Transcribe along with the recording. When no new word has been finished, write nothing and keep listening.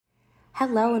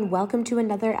Hello and welcome to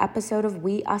another episode of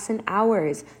We, Us, and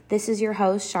Ours. This is your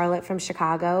host, Charlotte from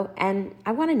Chicago, and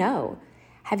I want to know,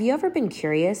 have you ever been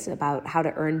curious about how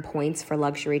to earn points for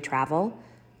luxury travel?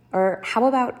 Or how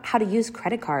about how to use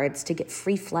credit cards to get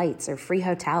free flights or free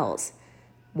hotels?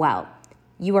 Well,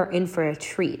 you are in for a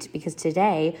treat because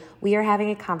today we are having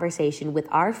a conversation with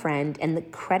our friend and the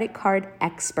credit card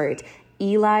expert,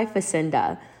 Eli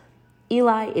Facenda.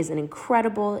 Eli is an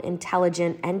incredible,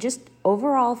 intelligent, and just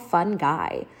overall fun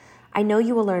guy. I know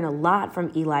you will learn a lot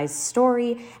from Eli's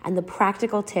story and the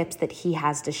practical tips that he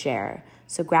has to share.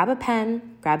 So grab a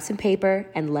pen, grab some paper,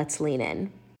 and let's lean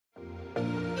in.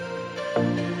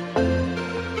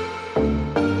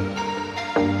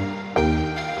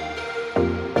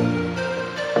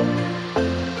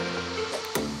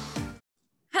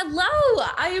 Hello,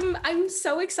 I'm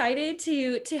so excited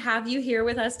to have you here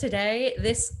with us today.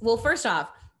 First off,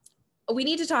 we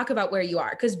need to talk about where you are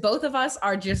because both of us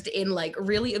are just in like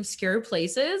really obscure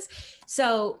places.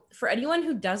 So for anyone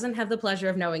who doesn't have the pleasure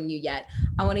of knowing you yet,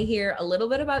 I want to hear a little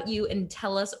bit about you and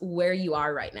tell us where you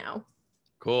are right now.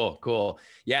 Cool.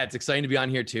 Yeah, it's exciting to be on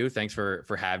here too. Thanks for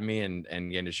having me and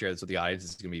getting to share this with the audience.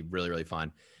 It's going to be really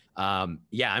fun.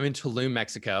 Yeah, I'm in Tulum,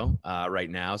 Mexico right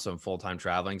now. So I'm full-time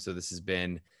traveling. So this has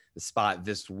been the spot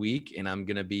this week and I'm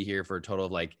going to be here for a total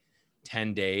of like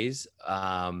 10 days.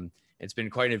 It's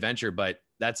been quite an adventure, but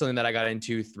that's something that I got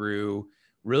into through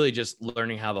really just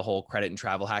learning how the whole credit and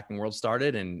travel hacking world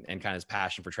started and kind of this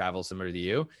passion for travel similar to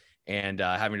you and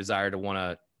having a desire to want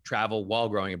to travel while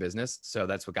growing a business. So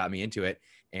that's what got me into it.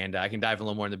 And I can dive a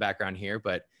little more in the background here,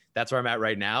 but that's where I'm at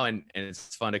right now. And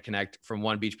it's fun to connect from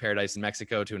one beach paradise in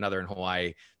Mexico to another in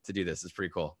Hawaii to do this. It's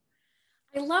pretty cool.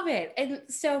 I love it. And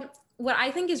so what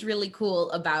I think is really cool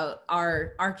about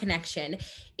our connection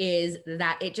is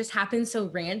that it just happens so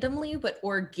randomly, but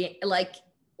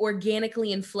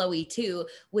organically and flowy too,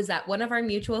 was that one of our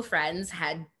mutual friends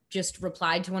had just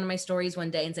replied to one of my stories one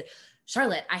day and said,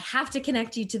 Charlotte, I have to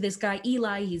connect you to this guy,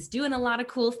 Eli. He's doing a lot of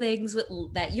cool things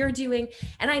that you're doing,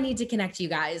 and I need to connect you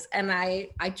guys. And I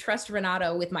trust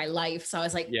Renato with my life. So I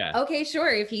was like, yeah, okay, sure.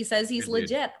 If he says he's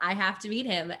legit, I have to meet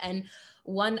him. And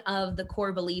one of the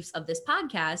core beliefs of this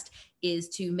podcast is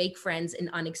to make friends in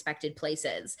unexpected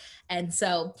places. And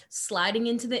so sliding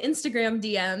into the Instagram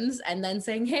DMs and then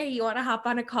saying, hey, you want to hop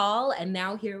on a call? And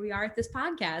now here we are at this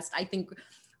podcast, I think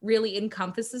really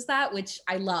encompasses that, which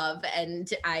I love.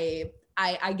 And I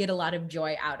get a lot of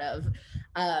joy out of.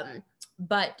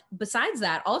 But besides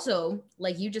that, also,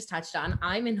 like you just touched on,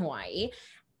 I'm in Hawaii.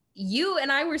 You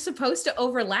and I were supposed to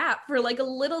overlap for like a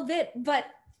little bit, but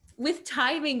with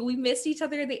timing, we missed each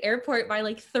other at the airport by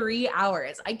like 3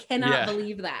 hours. I cannot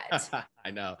believe that.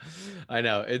 I know.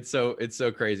 It's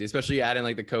so crazy, especially adding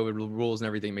like the COVID rules and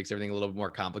everything makes everything a little bit more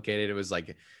complicated. It was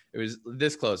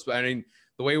this close. But I mean,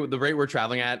 the rate we're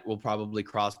traveling at, we'll probably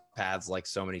cross paths like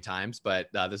so many times, but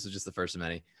this is just the first of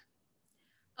many.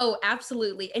 Oh,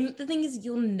 absolutely. And the thing is,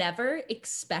 you'll never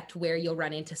expect where you'll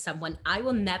run into someone. I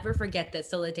will never forget this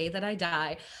till the day that I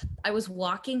die. I was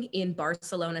walking in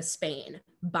Barcelona, Spain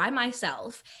by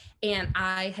myself, and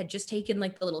I had just taken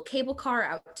like the little cable car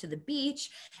out to the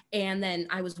beach. And then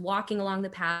I was walking along the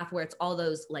path where it's all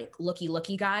those like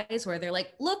looky guys where they're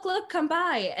like, look, come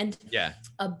by. And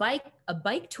a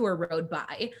bike tour rode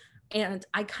by, and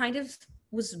I kind of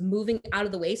was moving out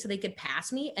of the way so they could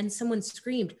pass me, and someone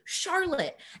screamed,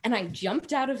 Charlotte. And I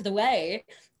jumped out of the way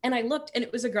and I looked, and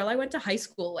it was a girl I went to high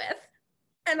school with.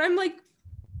 And I'm like,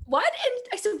 what? And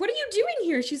I said, what are you doing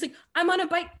here? She's like, I'm on a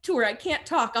bike tour. I can't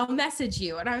talk. I'll message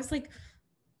you. And I was like,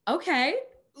 okay.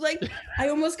 Like I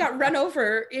almost got run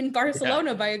over in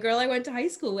Barcelona by a girl I went to high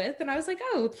school with. And I was like,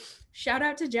 oh, shout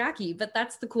out to Jackie. But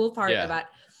that's the cool part about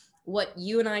what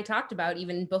you and I talked about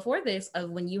even before this, of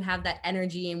when you have that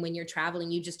energy and when you're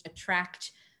traveling, you just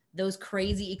attract those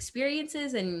crazy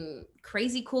experiences and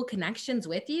crazy cool connections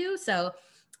with you. So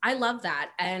I love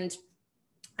that. And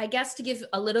I guess to give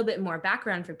a little bit more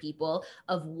background for people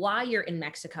of why you're in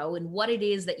Mexico and what it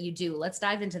is that you do, let's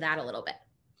dive into that a little bit.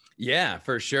 Yeah,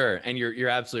 for sure. And you're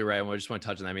absolutely right. I just want to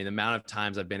touch on that. I mean, the amount of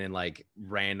times I've been in like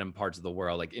random parts of the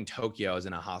world, like in Tokyo, I was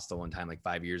in a hostel one time, like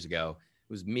 5 years ago.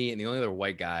 It was me and the only other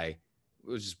white guy. It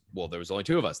was just, there was only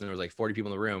two of us and there was like 40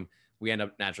 people in the room. We end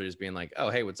up naturally just being like, oh,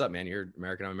 hey, what's up, man? You're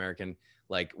American, I'm American.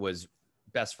 Like was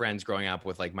best friends growing up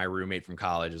with like my roommate from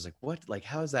college. It was like, what? Like,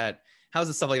 how does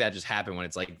stuff like that just happen when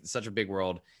it's like such a big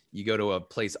world? You go to a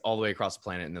place all the way across the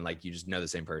planet and then like, you just know the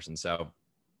same person. So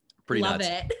pretty nuts.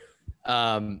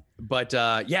 Love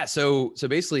it. So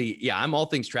basically, I'm all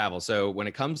things travel. So when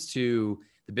it comes to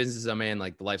the businesses I'm in,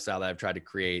 like the lifestyle that I've tried to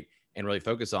create, and really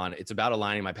focus on. It's about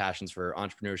aligning my passions for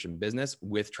entrepreneurship and business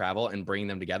with travel and bringing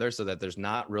them together so that there's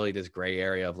not really this gray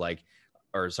area of like,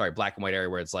 or sorry, black and white area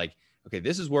where it's like, okay,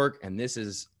 this is work and this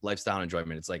is lifestyle and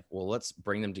enjoyment. It's like, well, let's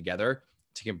bring them together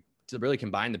to really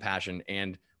combine the passion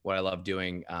and what I love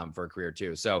doing for a career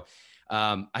too. So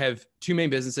I have two main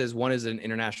businesses. One is an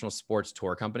international sports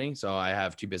tour company. So I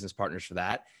have two business partners for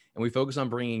that. And we focus on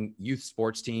bringing youth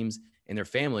sports teams and their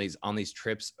families on these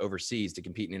trips overseas to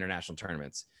compete in international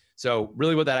tournaments. So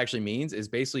really what that actually means is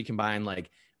basically combine like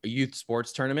a youth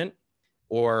sports tournament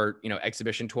or,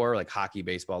 exhibition tour, like hockey,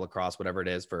 baseball, lacrosse, whatever it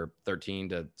is for 13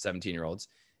 to 17-year-olds.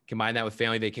 Combine that with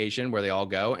family vacation where they all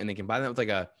go, and then combine that with like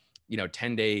a,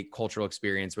 10-day cultural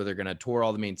experience where they're going to tour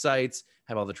all the main sites,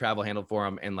 have all the travel handled for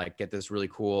them, and like get this really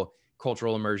cool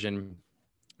cultural immersion,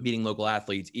 meeting local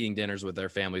athletes, eating dinners with their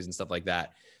families and stuff like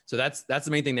that. So that's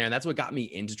the main thing there. And that's what got me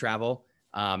into travel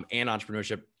and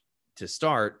entrepreneurship to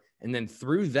start. And then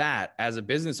through that, as a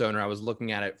business owner, I was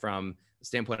looking at it from the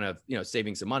standpoint of,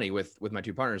 saving some money with my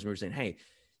two partners. And we were saying, hey,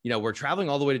 we're traveling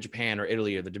all the way to Japan or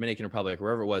Italy or the Dominican Republic,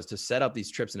 wherever it was, to set up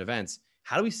these trips and events.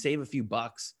 How do we save a few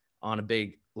bucks on a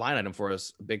big line item for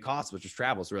us, a big cost, which is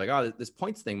travel? So we're like, oh, this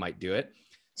points thing might do it.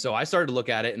 So I started to look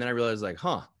at it, and then I realized like,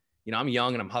 I'm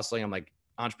young and I'm hustling. I'm like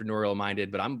entrepreneurial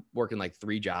minded, but I'm working like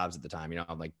 3 jobs at the time.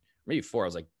 I'm like maybe 4. I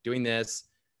was like doing this,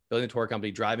 building a tour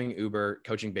company, driving Uber,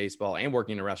 coaching baseball, and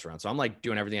working in a restaurant. So I'm like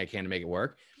doing everything I can to make it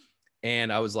work.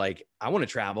 And I was like, I want to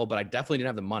travel, but I definitely didn't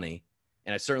have the money.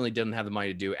 And I certainly didn't have the money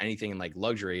to do anything in like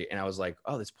luxury. And I was like,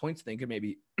 oh, this points thing could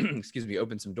maybe,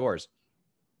 open some doors.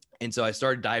 And so I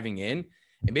started diving in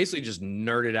and basically just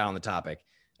nerded out on the topic.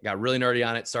 I got really nerdy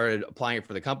on it, started applying it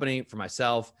for the company, for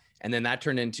myself. And then that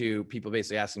turned into people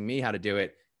basically asking me how to do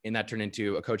it. And that turned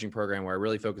into a coaching program where I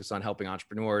really focused on helping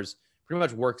entrepreneurs pretty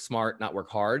much work smart, not work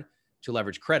hard, to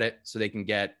leverage credit so they can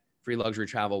get free luxury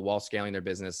travel while scaling their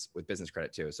business with business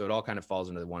credit too. So it all kind of falls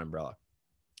under the one umbrella.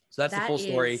 So that's the full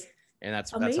story. And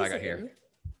that's how I got here.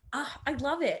 I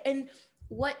love it. And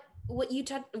what you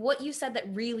said that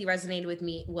really resonated with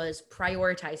me was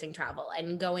prioritizing travel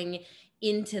and going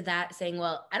into that saying,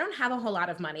 well, I don't have a whole lot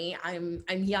of money. I'm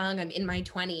young, I'm in my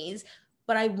 20s,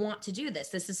 but I want to do this.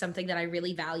 This is something that I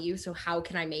really value. So how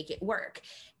can I make it work?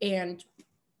 And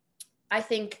I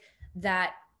think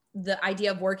that the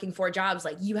idea of working 4 jobs,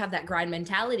 like you have that grind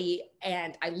mentality,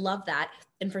 and I love that.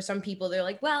 And for some people, they're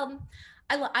like, well,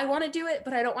 I want to do it,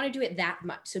 but I don't want to do it that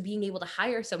much. So being able to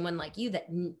hire someone like you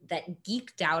that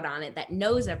geeked out on it, that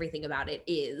knows everything about it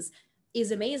is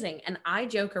amazing. And I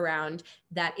joke around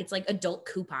that it's like adult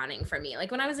couponing for me.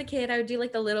 Like when I was a kid, I would do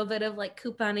like a little bit of like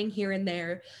couponing here and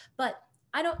there, but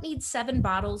I don't need 7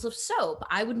 bottles of soap.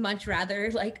 I would much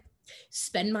rather like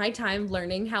spend my time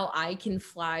learning how I can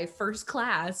fly first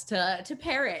class to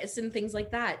Paris and things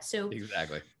like that. So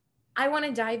exactly. I want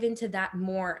to dive into that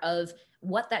more of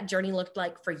what that journey looked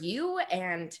like for you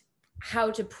and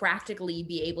how to practically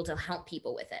be able to help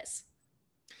people with this.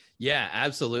 Yeah,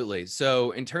 absolutely.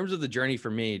 So in terms of the journey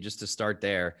for me, just to start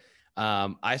there,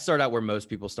 I start out where most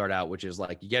people start out, which is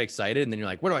like you get excited and then you're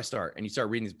like, where do I start? And you start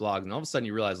reading these blogs and all of a sudden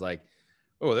you realize like,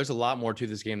 oh, there's a lot more to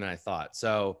this game than I thought.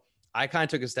 So I kind of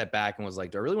took a step back and was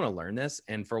like, do I really want to learn this?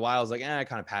 And for a while I was like, I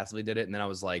kind of passively did it. And then I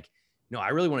was like, no, I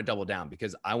really want to double down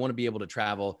because I want to be able to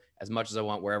travel as much as I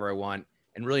want, wherever I want,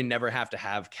 and really never have to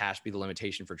have cash be the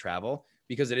limitation for travel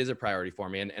because it is a priority for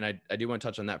me. And I do want to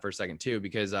touch on that for a second too,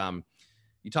 because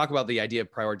you talk about the idea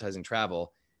of prioritizing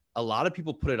travel. A lot of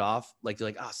people put it off. Like they're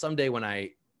like, someday when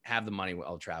I have the money,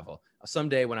 I'll travel.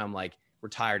 Someday when I'm like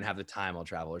retired and have the time, I'll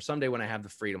travel. Or someday when I have the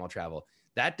freedom, I'll travel.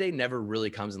 That day never really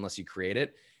comes unless you create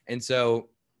it. And so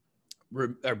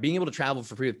being able to travel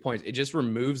for free with points, it just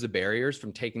removes the barriers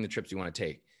from taking the trips you want to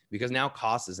take because now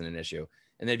cost isn't an issue.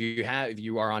 And then if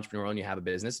you are entrepreneurial and you have a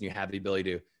business and you have the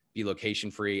ability to be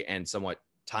location free and somewhat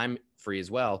time free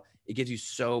as well, it gives you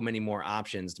so many more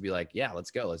options to be like, yeah,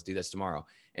 let's go. Let's do this tomorrow.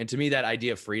 And to me, that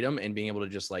idea of freedom and being able to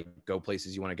just like go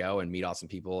places you want to go and meet awesome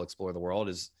people, explore the world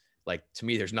is like, to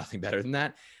me, there's nothing better than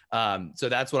that. So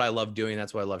that's what I love doing.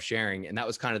 That's what I love sharing. And that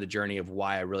was kind of the journey of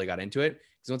why I really got into it.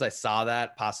 Because once I saw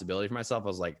that possibility for myself, I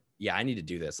was like, yeah, I need to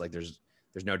do this. Like there's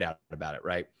no doubt about it.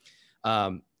 Right.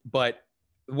 But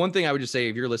one thing I would just say,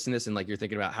 if you're listening to this and like, you're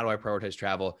thinking about how do I prioritize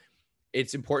travel,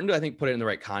 it's important to, I think, put it in the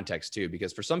right context too,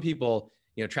 because for some people,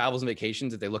 travels and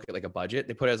vacations, if they look at like a budget,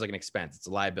 they put it as like an expense. It's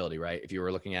a liability, right? If you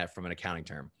were looking at it from an accounting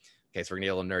term. Okay. So we're gonna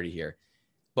get a little nerdy here,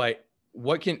 but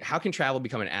how can travel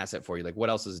become an asset for you? Like what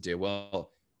else does it do?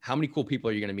 Well, how many cool people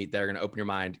are you going to meet that are going to open your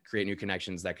mind, create new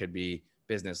connections that could be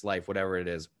business, life, whatever it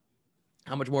is?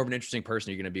 How much more of an interesting person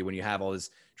are you going to be when you have all this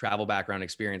travel background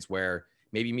experience where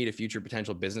maybe you meet a future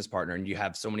potential business partner and you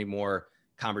have so many more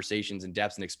conversations and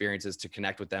depths and experiences to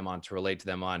connect with them on, to relate to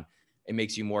them on. It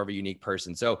makes you more of a unique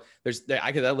person. So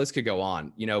that list could go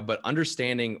on, but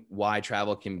understanding why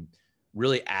travel can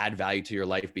really add value to your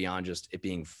life beyond just it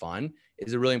being fun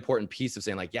is a really important piece of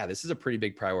saying like, yeah, this is a pretty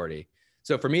big priority.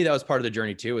 So for me, that was part of the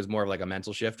journey too, is more of like a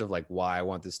mental shift of like why I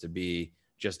want this to be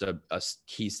just a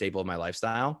key staple of my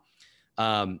lifestyle.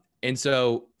 And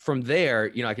so from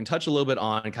there, I can touch a little bit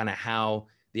on kind of how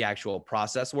the actual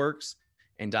process works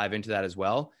and dive into that as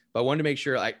well. But I wanted to make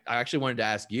sure, I actually wanted to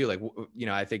ask you, like,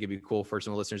 I think it'd be cool for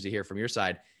some listeners to hear from your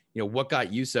side, what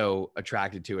got you so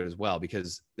attracted to it as well?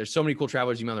 Because there's so many cool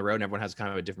travelers you meet on the road and everyone has kind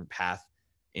of a different path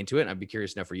into it. And I'd be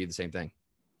curious to know for you the same thing.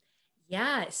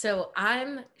 Yeah, so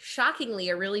I'm shockingly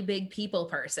a really big people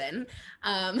person.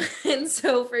 And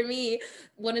so for me,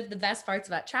 one of the best parts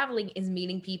about traveling is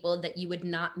meeting people that you would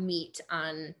not meet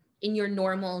in your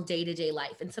normal day-to-day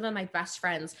life. And some of my best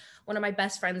friends, one of my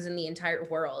best friends in the entire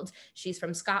world, she's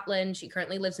from Scotland. She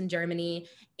currently lives in Germany.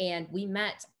 And we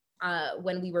met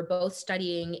when we were both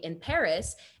studying in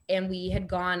Paris, and we had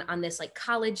gone on this like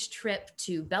college trip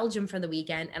to Belgium for the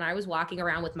weekend. And I was walking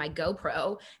around with my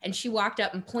GoPro, and she walked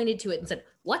up and pointed to it and said,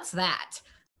 "What's that?"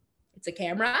 "It's a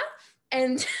camera."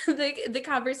 And the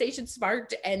conversation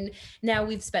sparked. And now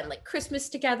we've spent like Christmas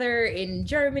together in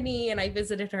Germany, and I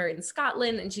visited her in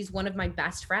Scotland, and she's one of my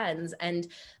best friends. And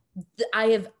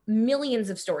I have millions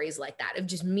of stories like that of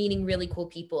just meeting really cool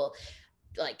people,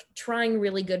 like trying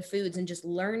really good foods and just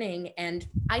learning. And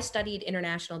I studied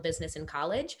international business in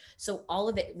college, so all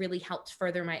of it really helped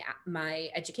further my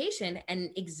education. And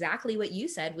exactly what you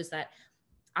said was that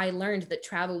I learned that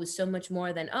travel was so much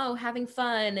more than having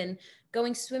fun and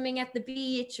going swimming at the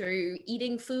beach or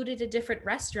eating food at a different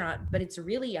restaurant, but it's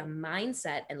really a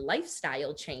mindset and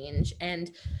lifestyle change.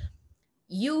 And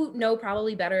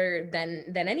probably better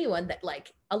than anyone that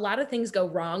like a lot of things go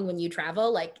wrong when you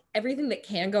travel. Like everything that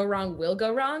can go wrong will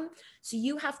go wrong. So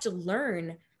you have to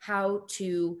learn how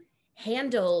to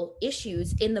handle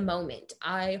issues in the moment.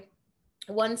 I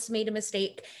once made a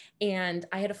mistake, and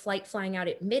I had a flight flying out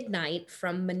at midnight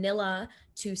from Manila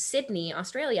to Sydney,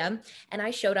 Australia, and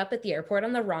I showed up at the airport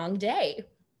on the wrong day.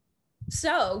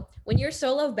 So when you're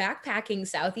solo backpacking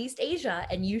Southeast Asia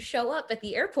and you show up at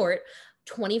the airport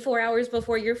 24 hours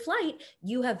before your flight,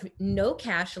 you have no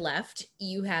cash left.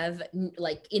 You have,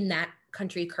 like, in that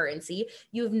country currency,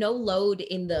 you have no load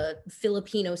in the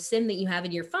Filipino SIM that you have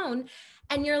in your phone.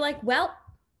 And you're like, well,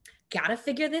 gotta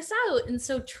figure this out. And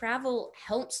so travel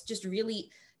helps just really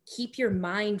keep your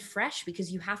mind fresh,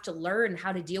 because you have to learn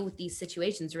how to deal with these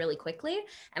situations really quickly.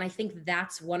 And I think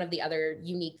that's one of the other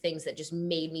unique things that just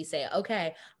made me say,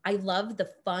 okay, I love the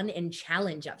fun and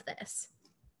challenge of this.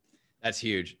 That's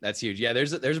huge. That's huge. Yeah,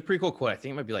 there's a pretty cool quote. I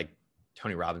think it might be like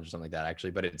Tony Robbins or something like that,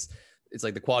 actually. But it's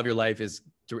like the quality of your life is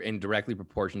in directly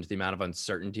proportion to the amount of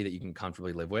uncertainty that you can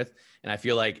comfortably live with. And I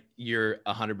feel like you're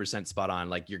 100% spot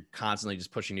on. Like you're constantly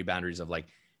just pushing new boundaries of like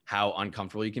how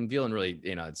uncomfortable you can feel. And really,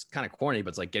 it's kind of corny, but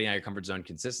it's like getting out of your comfort zone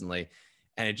consistently.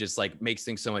 And it just like makes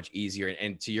things so much easier.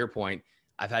 And to your point,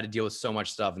 I've had to deal with so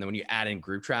much stuff. And then when you add in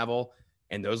group travel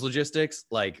and those logistics,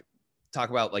 like talk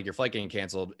about like your flight getting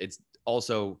canceled, it's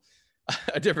also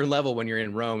a different level when you're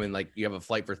in Rome and like you have a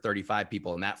flight for 35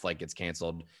 people and that flight gets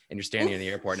canceled and you're standing in the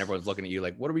airport and everyone's looking at you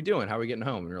like, what are we doing? How are we getting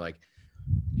home? And you're like,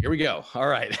 here we go. All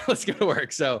right, let's go to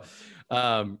work. So,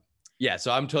 yeah,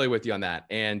 so I'm totally with you on that.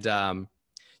 And,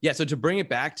 yeah, so to bring it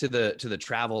back to the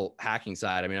travel hacking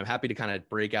side, I mean, I'm happy to kind of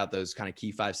break out those kind of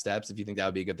key 5 steps if you think that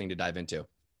would be a good thing to dive into.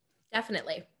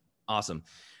 Definitely. Awesome.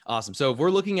 So if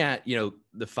we're looking at,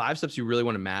 the 5 steps you really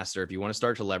want to master, if you want to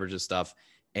start to leverage this stuff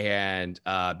and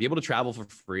be able to travel for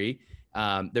free,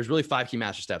 there's really 5 key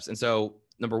master steps. And so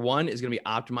number 1 is going to be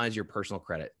optimize your personal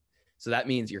credit. So that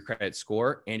means your credit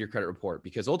score and your credit report,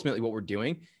 because ultimately what we're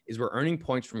doing is we're earning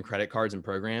points from credit cards and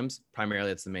programs. Primarily,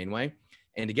 that's the main way.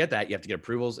 And to get that, you have to get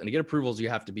approvals. And to get approvals, you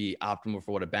have to be optimal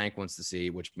for what a bank wants to see,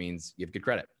 which means you have good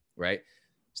credit, right?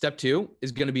 Step 2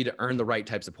 is going to be to earn the right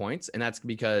types of points. And that's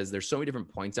because there's so many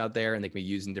different points out there and they can be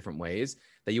used in different ways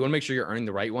that you want to make sure you're earning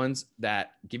the right ones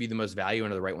that give you the most value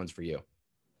and are the right ones for you.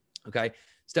 Okay.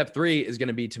 Step 3 is going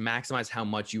to be to maximize how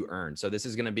much you earn. So this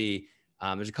is going to be,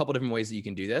 there's a couple different ways that you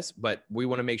can do this, but we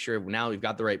want to make sure now we've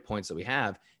got the right points that we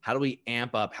have. How do we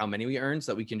amp up how many we earn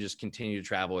so that we can just continue to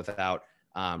travel without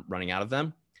running out of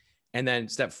them? And then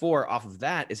step 4 off of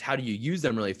that is how do you use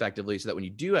them really effectively so that when you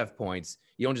do have points,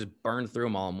 you don't just burn through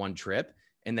them all in one trip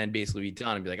and then basically be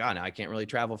done and be like, oh, now I can't really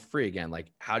travel for free again.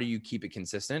 Like, how do you keep it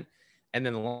consistent? And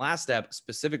then the last step,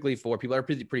 specifically for people that are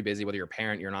pretty busy, whether you're a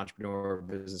parent, you're an entrepreneur,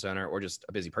 business owner, or just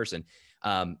a busy person,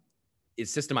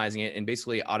 is systemizing it and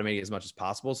basically automating it as much as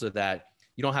possible so that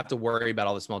you don't have to worry about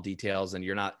all the small details and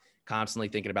you're not constantly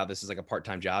thinking about this as like a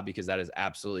part-time job, because that is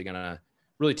absolutely going to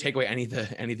really take away any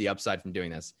of the upside from doing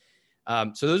this.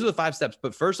 So those are the 5 steps.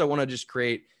 But first, I want to just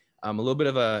create a little bit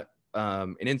of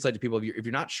an insight to people. If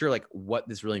you're not sure like what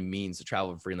this really means to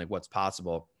travel for free and like what's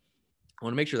possible, I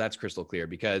want to make sure that's crystal clear,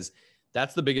 because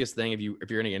that's the biggest thing. If you're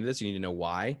going to get into this, you need to know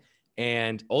why.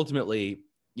 And ultimately,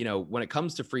 you know, when it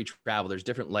comes to free travel, there's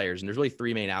different layers, and there's really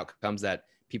 3 main outcomes that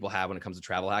people have when it comes to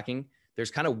travel hacking. There's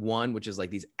kind of one, which is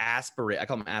like these I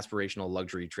call them aspirational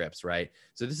luxury trips, right?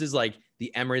 So this is like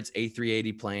the Emirates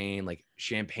A380 plane, like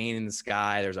champagne in the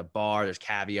sky. There's a bar, there's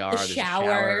caviar, The there's a shower.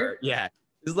 shower. Yeah.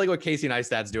 This is like what Casey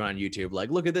Neistat's doing on YouTube.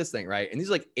 Like, look at this thing, right? And these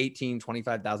are like $18,000,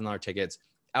 $25,000 tickets.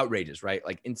 Outrageous, right?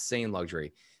 Like insane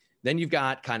luxury. Then you've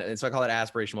got kind of, and so I call it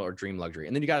aspirational or dream luxury.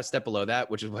 And then you got a step below that,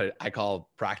 which is what I call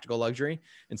practical luxury.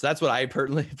 And so that's what I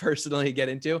personally get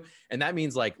into. And that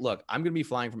means like, look, I'm going to be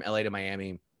flying from LA to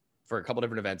Miami for a couple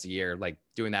different events a year, like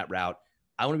doing that route.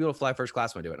 I want to be able to fly first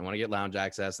class when I do it. I want to get lounge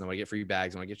access, and I want to get free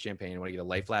bags. I want to get champagne. I want to get a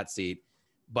lay flat seat,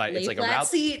 but it's like a route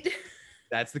seat.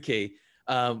 That's the key.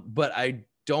 But I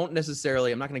don't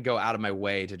necessarily, I'm not going to go out of my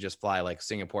way to just fly like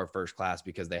Singapore first class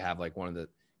because they have like one of the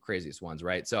craziest ones,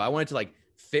 right? So I wanted to like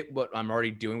fit what I'm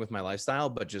already doing with my lifestyle,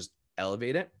 but just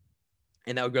elevate it.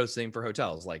 And that would go the same for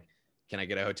hotels. Like, can I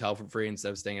get a hotel for free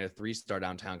instead of staying at a 3-star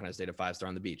downtown? Can I stay at a 5-star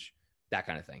on the beach? That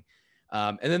kind of thing.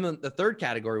 And then the third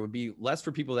category would be less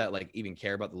for people that like even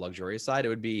care about the luxurious side. It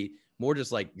would be more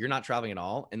just like you're not traveling at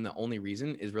all, and the only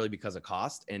reason is really because of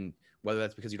cost, and whether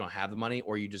that's because you don't have the money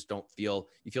or you just don't feel,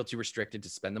 you feel too restricted to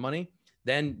spend the money.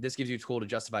 Then this gives you a tool to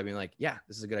justify being like, yeah,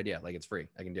 this is a good idea. Like, it's free.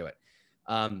 I can do it.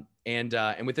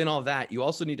 And within all of that, you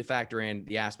also need to factor in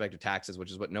the aspect of taxes,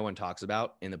 which is what no one talks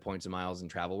about in the points and miles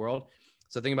and travel world.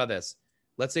 So think about this.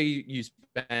 Let's say you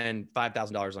spend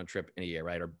 $5,000 on a trip in a year,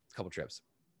 right? Or a couple trips.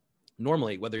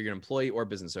 Normally, whether you're an employee or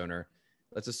business owner,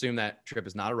 let's assume that trip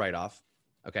is not a write-off.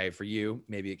 Okay. For you,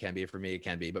 maybe it can be, for me, it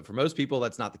can be, but for most people,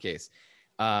 that's not the case.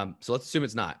 So let's assume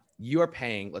it's not. You are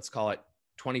paying, let's call it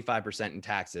 25% in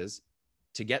taxes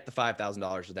to get the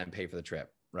 $5,000 to then pay for the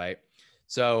trip, right?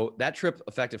 So that trip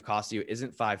effective cost to you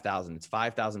isn't 5,000, it's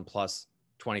 5,000 plus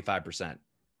 25%,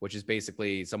 which is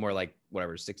basically somewhere like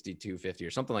whatever, 6,250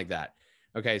 or something like that.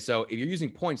 Okay. So if you're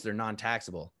using points, they're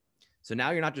non-taxable. So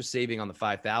now you're not just saving on the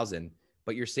 5,000,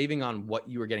 but you're saving on what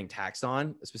you were getting taxed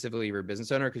on, specifically if you're a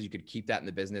business owner, because you could keep that in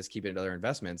the business, keep it in other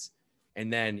investments,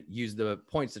 and then use the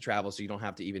points to travel. So you don't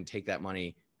have to even take that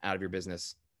money out of your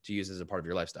business to use as a part of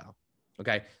your lifestyle.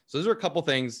 Okay. So those are a couple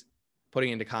things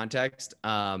putting into context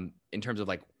in terms of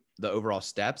like the overall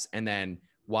steps, and then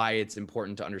why it's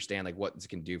important to understand like what this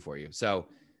can do for you. So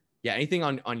yeah, anything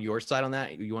on your side on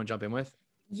that you want to jump in with?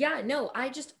 Yeah, no, I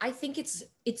think it's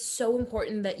so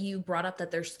important that you brought up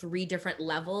that there's 3 different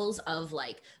levels of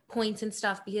like points and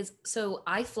stuff, because so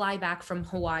I fly back from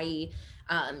Hawaii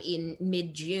in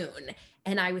mid-June,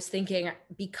 and I was thinking,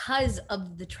 because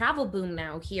of the travel boom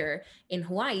now here in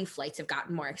Hawaii, flights have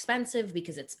gotten more expensive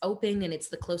because it's open and it's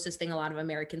the closest thing a lot of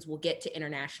Americans will get to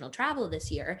international travel this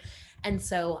year. And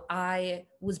so I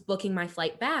was booking my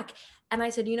flight back, and I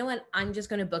said, you know what, I'm just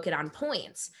going to book it on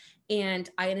points. And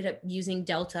I ended up using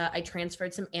Delta. I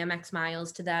transferred some Amex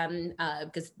miles to them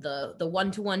because the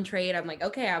one-to-one trade, I'm like,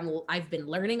 okay, I've been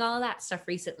learning all of that stuff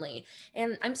recently.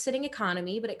 And I'm sitting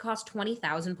economy, but it costs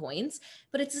 20,000 points.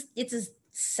 But it's a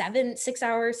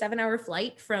 7-hour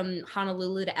flight from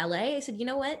Honolulu to LA. I said, you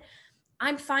know what?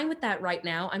 I'm fine with that right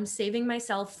now. I'm saving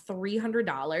myself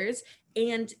 $300,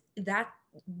 and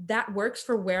that works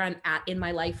for where I'm at in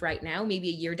my life right now. Maybe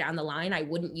a year down the line, I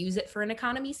wouldn't use it for an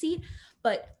economy seat,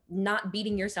 but not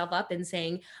beating yourself up and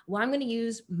saying, well, I'm going to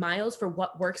use miles for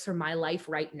what works for my life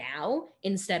right now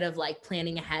instead of like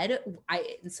planning ahead.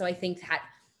 So I think that,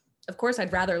 of course,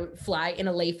 I'd rather fly in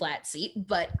a lay flat seat,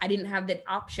 but I didn't have that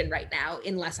option right now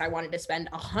unless I wanted to spend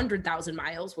 100,000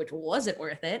 miles, which wasn't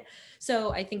worth it.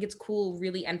 So I think it's cool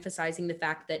really emphasizing the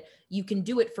fact that you can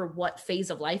do it for what phase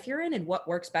of life you're in and what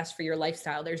works best for your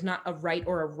lifestyle. There's not a right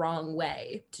or a wrong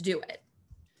way to do it.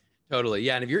 Totally.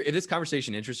 Yeah. And if this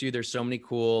conversation interests you, there's so many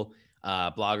cool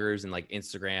bloggers and like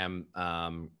Instagram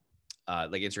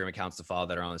accounts to follow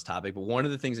that are on this topic. But one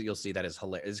of the things that you'll see that is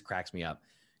hilarious, cracks me up,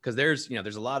 because there's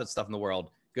a lot of stuff in the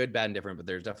world, good, bad, and different, but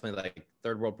there's definitely like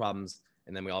third world problems.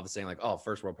 And then we all have the saying like, oh,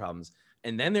 first world problems.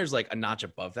 And then there's like a notch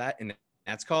above that. And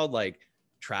that's called like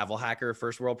travel hacker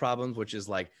first world problems, which is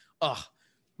like, oh,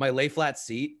 my lay flat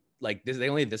seat, like they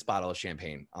only had this bottle of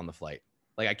champagne on the flight.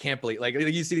 Like, I can't believe, like,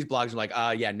 you see these blogs and like,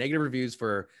 yeah, negative reviews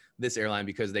for this airline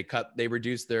because they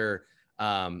reduced their,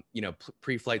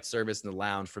 pre-flight service in the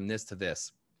lounge from this to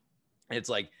this. And it's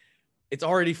like, it's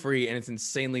already free and it's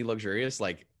insanely luxurious.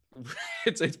 Like,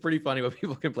 it's pretty funny what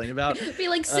people complain about. Be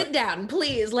like, sit down,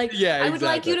 please. Like, yeah, I would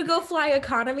like exactly. you to go fly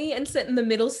economy and sit in the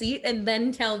middle seat and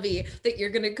then tell me that you're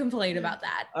going to complain about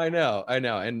that. I know.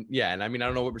 And yeah, and I mean, I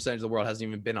don't know what percentage of the world hasn't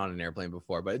even been on an airplane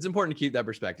before, but it's important to keep that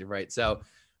perspective, right? So,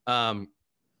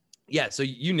 yeah, so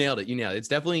you nailed it. It's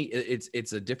definitely,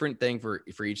 it's a different thing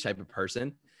for each type of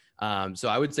person. So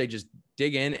I would say just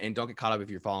dig in and don't get caught up if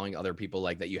you're following other people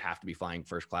like that. You have to be flying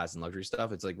first class and luxury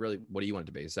stuff. It's like, really, what do you want it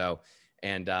to be? So,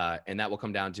 and that will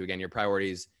come down to, again, your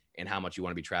priorities and how much you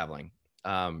want to be traveling.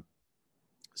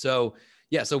 So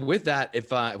yeah, so with that,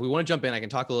 if we want to jump in, I can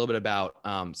talk a little bit about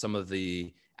some of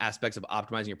the aspects of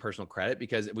optimizing your personal credit,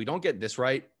 because if we don't get this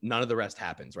right, none of the rest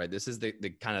happens, right? This is the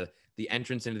kind of the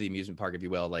entrance into the amusement park, if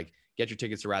you will. Like, get your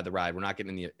tickets to ride the ride. We're not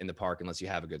getting in the park unless you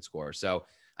have a good score. So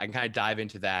I can kind of dive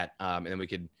into that, and then we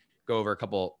could go over a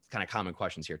couple kind of common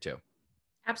questions here too.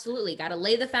 Absolutely. Got to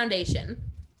lay the foundation.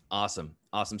 Awesome.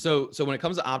 So when it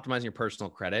comes to optimizing your personal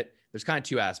credit, there's kind of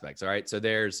two aspects. All right. So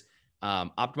there's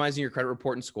optimizing your credit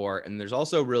report and score. And there's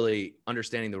also really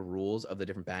understanding the rules of the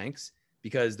different banks,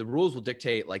 because the rules will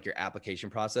dictate like your application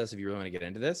process if you really want to get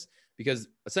into this, because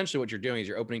essentially what you're doing is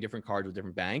you're opening different cards with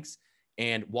different banks.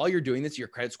 And while you're doing this, your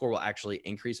credit score will actually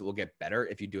increase. It will get better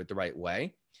if you do it the right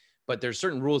way. But there's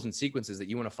certain rules and sequences that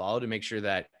you want to follow to make sure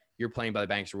that you're playing by the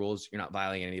bank's rules. You're not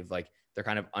violating any of like their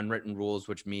kind of unwritten rules,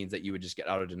 which means that you would just get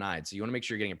auto denied. So you want to make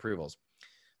sure you're getting approvals.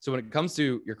 So when it comes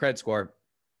to your credit score,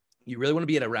 you really want to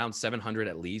be at around 700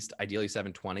 at least, ideally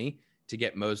 720 to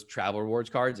get most travel rewards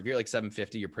cards. If you're like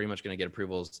 750, you're pretty much going to get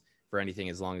approvals for anything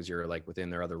as long as you're like within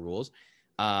their other rules.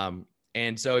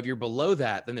 And so if you're below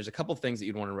that, then there's a couple of things that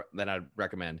you'd want to, that I'd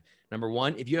recommend. Number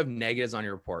one, if you have negatives on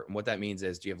your report, and what that means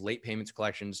is, do you have late payments,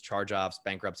 collections, charge-offs,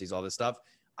 bankruptcies, all this stuff?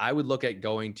 I would look at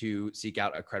going to seek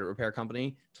out a credit repair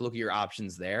company to look at your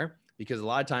options there, because a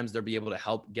lot of times they'll be able to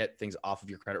help get things off of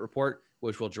your credit report,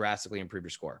 which will drastically improve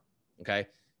your score. Okay.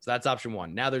 So that's option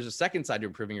one. Now there's a second side to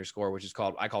improving your score, which is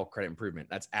I call credit improvement.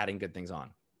 That's adding good things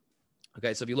on.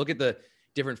 Okay. So if you look at the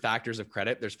different factors of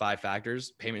credit, there's 5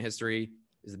 factors. Payment history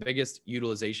is the biggest.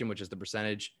 Utilization, which is the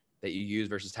percentage that you use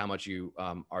versus how much you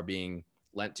are being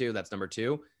lent to. That's number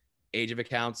 2. Age of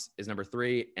accounts is number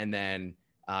 3. And then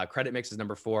credit mix is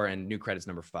number 4, and new credit is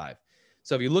number 5.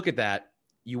 So if you look at that,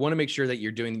 you want to make sure that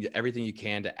you're doing everything you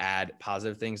can to add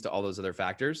positive things to all those other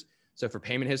factors. So for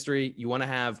payment history, you want to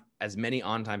have as many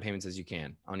on-time payments as you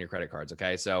can on your credit cards.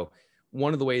 Okay. So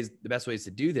one of the best ways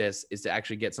to do this is to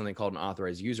actually get something called an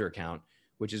authorized user account,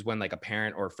 which is when like a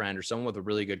parent or a friend or someone with a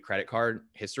really good credit card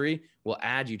history will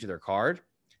add you to their card.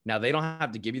 Now they don't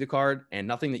have to give you the card, and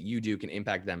nothing that you do can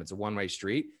impact them. It's a one-way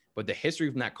street, but the history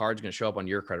from that card is going to show up on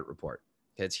your credit report.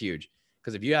 Okay, it's huge,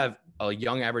 because if you have a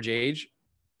young average age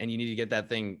and you need to get that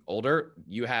thing older,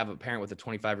 you have a parent with a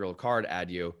 25-year-old card add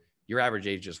you, your average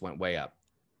age just went way up.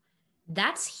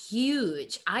 That's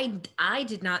huge. I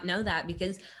did not know that,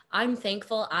 because I'm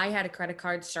thankful I had a credit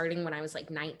card starting when I was like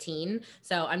 19.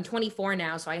 So I'm 24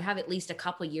 now. So I have at least a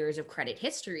couple years of credit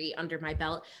history under my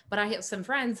belt. But I have some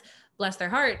friends, bless their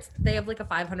hearts, they have like a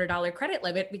 $500 credit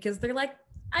limit, because they're like,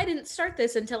 I didn't start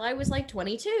this until I was like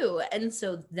 22. And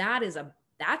so that's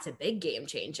a big game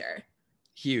changer.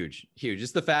 Huge.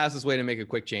 It's the fastest way to make a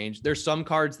quick change. There's some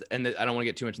cards, and I don't want to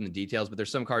get too much in the details, but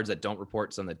there's some cards that don't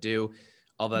report, some that do,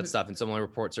 all that stuff. And some only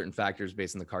report certain factors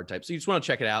based on the card type. So you just want to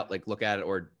check it out, like look at it,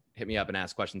 or hit me up and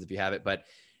ask questions if you have it. But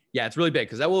yeah, it's really big,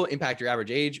 because that will impact your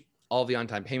average age, all the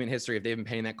on-time payment history. If they've been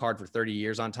paying that card for 30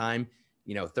 years on time,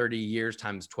 30 years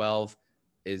times 12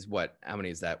 is what? How many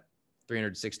is that?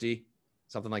 360?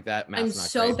 Something like that. I'm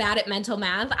so bad at mental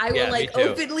math. I will like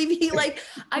openly be like,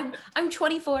 I'm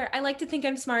 24. I like to think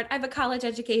I'm smart. I have a college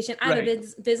education. I have a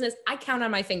business. I count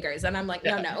on my fingers, and I'm like,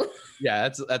 no. Yeah,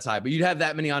 that's high. But you'd have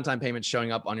that many on-time payments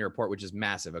showing up on your report, which is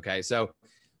massive. Okay. So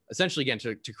essentially, again,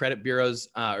 to credit bureaus,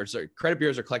 credit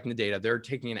bureaus are collecting the data. They're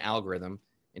taking an algorithm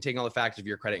and taking all the factors of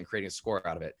your credit and creating a score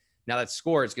out of it. Now that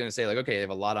score is going to say like, okay, they have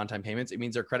a lot of on-time payments. It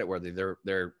means they're creditworthy.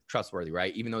 They're trustworthy,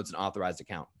 right? Even though it's an authorized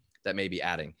account that may be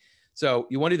adding. So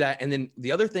you want to do that. And then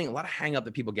the other thing, a lot of hang up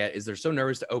that people get is they're so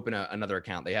nervous to open another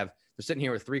account. They're sitting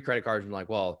here with 3 credit cards and like,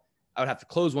 well, I would have to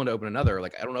close one to open another.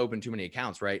 Like, I don't open too many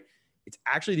accounts, right? It's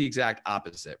actually the exact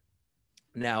opposite.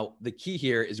 Now, the key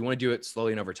here is you want to do it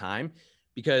slowly and over time,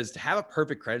 because to have a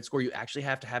perfect credit score, you actually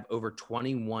have to have over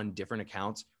 21 different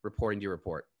accounts reporting to your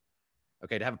report.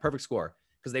 Okay. To have a perfect score,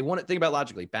 because they want to think about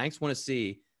logically. Banks want to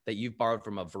see that you've borrowed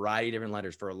from a variety of different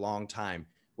lenders for a long time,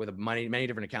 with many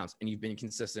different accounts, and you've been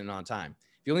consistent and on time.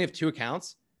 If you only have 2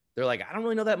 accounts, they're like, I don't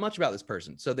really know that much about this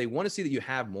person. So they want to see that you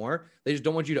have more. They just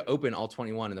don't want you to open all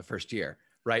 21 in the first year,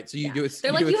 right? So you do it.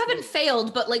 They're like, you haven't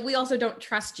failed, but like, we also don't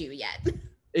trust you yet.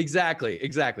 Exactly.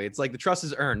 It's like the trust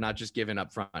is earned, not just given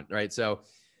up front, right? So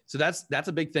that's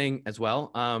a big thing as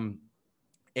well.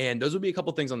 And those would be a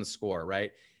couple things on the score,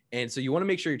 right? And so you want to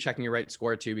make sure you're checking your right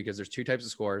score too, because there's two types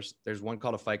of scores. There's one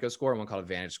called a FICO score and one called a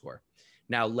Vantage score.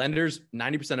 Now, lenders,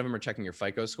 90% of them are checking your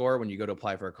FICO score when you go to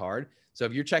apply for a card. So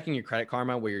if you're checking your Credit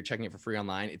Karma where you're checking it for free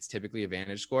online, it's typically a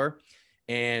Vantage score.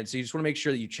 And so you just want to make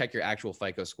sure that you check your actual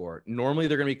FICO score. Normally,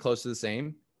 they're going to be close to the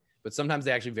same, but sometimes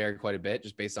they actually vary quite a bit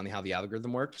just based on how the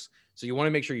algorithm works. So you want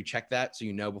to make sure you check that so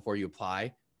you know before you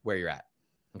apply where you're at.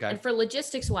 Okay. And for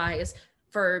logistics wise,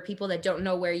 for people that don't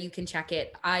know where you can check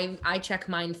it, I check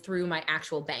mine through my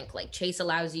actual bank. Like Chase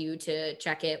allows you to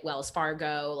check it, Wells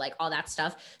Fargo, like all that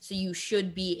stuff. So you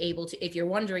should be able to, if you're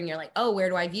wondering, you're like, oh, where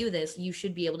do I view this? You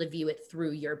should be able to view it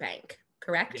through your bank,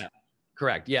 correct? Yeah,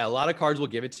 correct. Yeah, a lot of cards will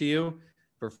give it to you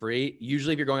for free.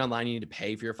 Usually if you're going online, you need to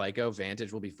pay for your FICO.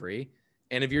 Vantage will be free.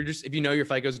 And if you know your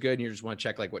FICO is good and you just want to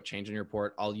check like what changed in your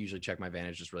report, I'll usually check my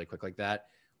Vantage just really quick like that.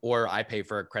 Or I pay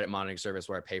for a credit monitoring service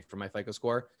where I pay for my FICO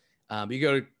score. You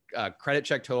go to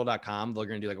creditchecktotal.com. They're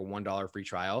going to do like a $1 free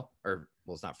trial, or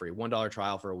well, it's not free, $1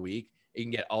 trial for a week. You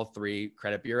can get all three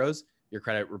credit bureaus, your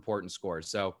credit report and scores.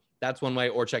 So that's one way,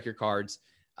 or check your cards.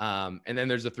 And then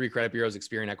there's the three credit bureaus,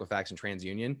 Experian, Equifax, and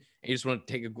TransUnion. And you just want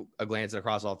to take a glance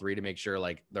across all three to make sure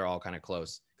like they're all kind of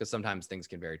close, because sometimes things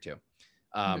can vary too.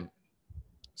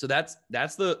 So that's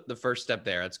the first step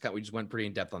there. We just went pretty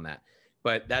in depth on that,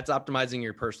 but that's optimizing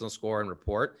your personal score and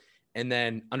report, and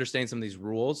then understanding some of these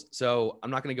rules. So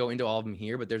I'm not going to go into all of them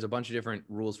here, but there's a bunch of different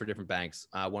rules for different banks.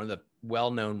 One of the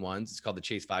well-known ones is called the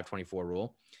Chase 524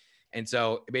 rule. And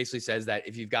so it basically says that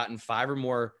if you've gotten 5 or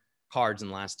more cards in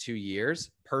the last 2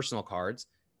 years, personal cards,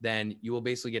 then you will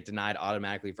basically get denied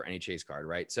automatically for any Chase card,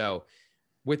 right? So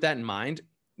with that in mind,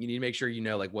 you need to make sure you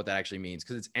know like what that actually means,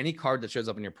 because it's any card that shows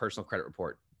up in your personal credit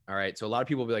report. All right. So a lot of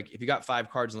people will be like, if you got 5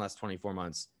 cards in the last 24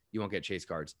 months, you won't get Chase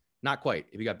cards. Not quite.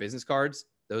 If you got business cards,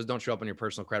 those don't show up on your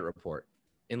personal credit report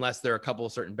unless there are a couple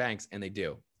of certain banks, and they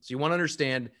do. So you want to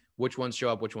understand which ones show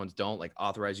up, which ones don't. Like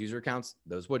authorized user accounts,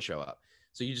 those would show up.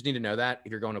 So you just need to know that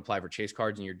if you're going to apply for Chase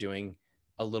cards and you're doing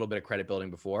a little bit of credit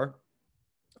building before,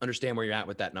 understand where you're at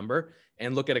with that number,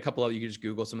 and look at a couple of, you can just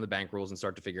Google some of the bank rules and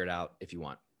start to figure it out if you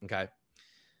want. Okay.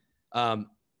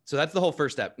 So that's the whole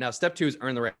first step. Now, step 2 is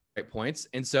earn the right points.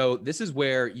 And so this is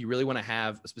where you really want to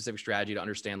have a specific strategy to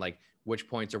understand like which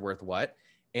points are worth what.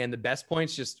 And the best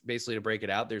points, just basically to break it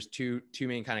out, there's two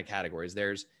main kind of categories.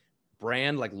 There's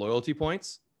brand like loyalty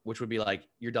points, which would be like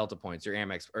your Delta points, your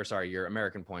Amex, or sorry, your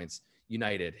American points,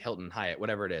 United, Hilton, Hyatt,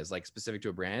 whatever it is, like specific to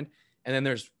a brand. And then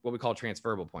there's what we call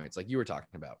transferable points, like you were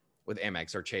talking about with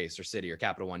Amex or Chase or Citi or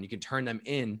Capital One. You can turn them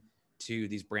in to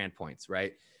these brand points,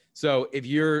 right? So if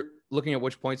you're looking at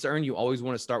which points to earn, you always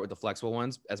want to start with the flexible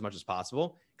ones as much as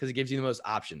possible, because it gives you the most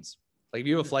options. Like if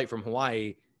you have a flight from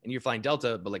Hawaii and you're flying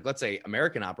Delta, but like, let's say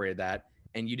American operated that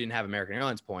and you didn't have American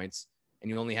Airlines points and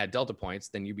you only had Delta points,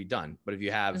 then you'd be done. But if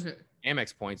you have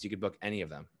Amex points, you could book any of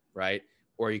them, right?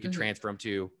 Or you could transfer them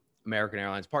to American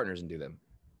Airlines partners and do them.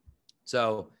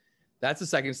 So that's the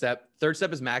second step. Third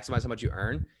step is maximize how much you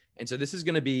earn. And so this is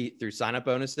going to be through sign-up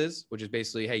bonuses, which is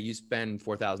basically, hey, you spend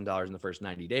 $4,000 in the first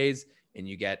 90 days and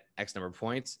you get X number of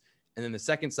points. And then the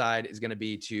second side is going to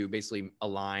be to basically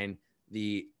align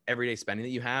the everyday spending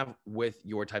that you have with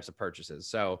your types of purchases.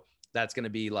 So that's going to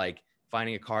be like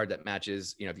finding a card that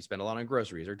matches, if you spend a lot on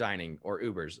groceries or dining or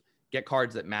Ubers, get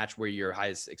cards that match where your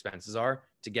highest expenses are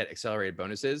to get accelerated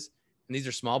bonuses. And these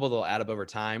are small, but they'll add up over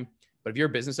time. But if you're a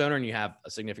business owner and you have a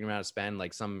significant amount of spend,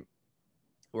 like some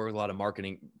work with a lot of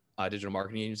marketing, digital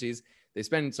marketing agencies, they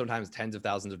spend sometimes tens of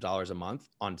thousands of dollars a month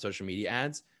on social media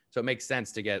ads. So it makes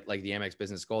sense to get like the Amex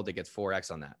Business Gold that gets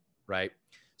 4X on that, right?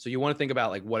 So you want to think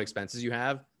about like what expenses you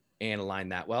have and align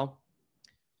that well.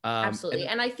 Absolutely.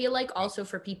 And I feel like also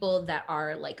for people that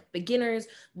are like beginners,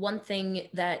 one thing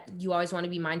that you always want to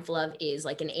be mindful of is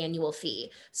like an annual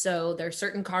fee. So there are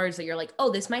certain cards that you're like,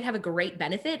 oh, this might have a great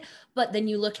benefit, but then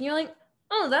you look and you're like,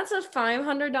 oh, that's a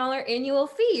 $500 annual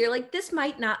fee. You're like, this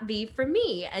might not be for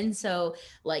me. And so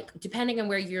like, depending on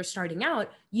where you're starting out,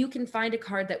 you can find a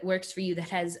card that works for you that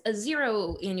has a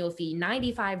 0 annual fee,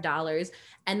 $95,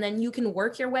 and then you can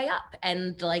work your way up.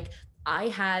 And like, I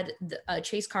had a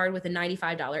Chase card with a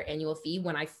 $95 annual fee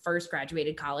when I first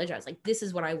graduated college. I was like, this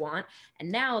is what I want.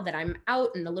 And now that I'm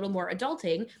out and a little more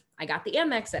adulting, I got the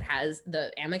Amex that has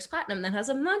the Amex Platinum that has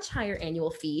a much higher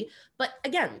annual fee. But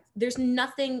again, there's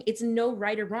nothing, it's no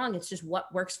right or wrong. It's just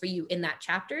what works for you in that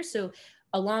chapter. So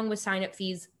along with sign-up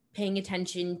fees, paying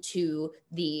attention to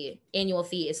the annual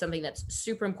fee is something that's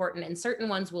super important, and certain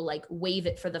ones will like waive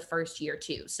it for the first year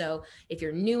too. So if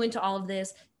you're new into all of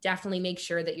this, definitely make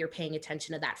sure that you're paying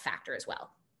attention to that factor as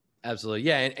well. Absolutely.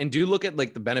 Yeah. And do look at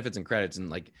like the benefits and credits and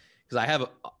like, cause I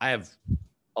have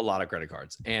a lot of credit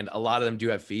cards and a lot of them do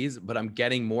have fees, but I'm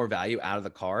getting more value out of the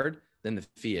card than the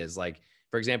fee is. Like,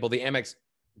 for example, the Amex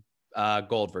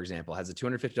Gold, for example, has a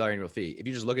 $250 annual fee. If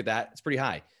you just look at that, it's pretty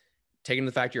high. Taking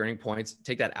the fact you're earning points,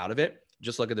 take that out of it.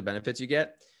 Just look at the benefits you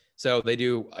get. So they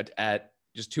do at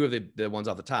just two of the ones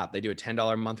off the top, they do a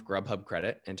 $10 a month Grubhub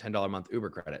credit and $10 a month Uber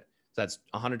credit. So that's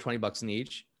 $120 in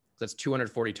each. So that's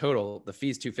 240 total. The fee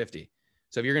is 250.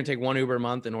 So if you're going to take one Uber a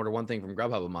month and order one thing from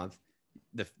Grubhub a month,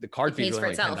 the card fee is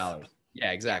really like $10.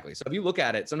 Yeah, exactly. So if you look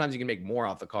at it, sometimes you can make more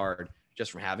off the card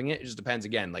just from having it. It just depends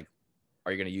again, like,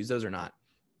 are you going to use those or not?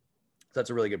 So that's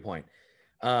a really good point.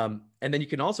 And then you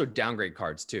can also downgrade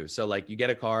cards too. So like you get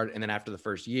a card and then after the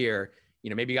first year, you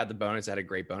know, maybe you got the bonus, had a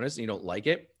great bonus and you don't like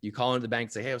it. You call into the bank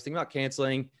and say, hey, I was thinking about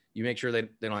canceling. You make sure they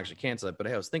don't actually cancel it, but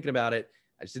hey, I was thinking about it.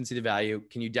 I just didn't see the value.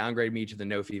 Can you downgrade me to the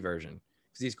no fee version?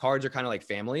 Because these cards are kind of like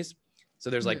families. So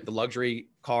there's like the luxury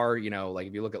car, you know, like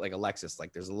if you look at like a Lexus,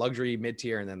 like there's a luxury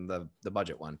mid-tier and then the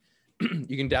budget one.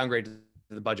 You can downgrade to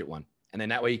the budget one. And then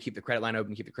that way you keep the credit line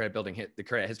open, keep the credit building, hit the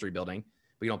credit history building,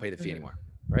 but you don't pay the fee anymore.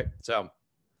 Right. So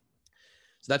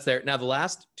that's there. Now the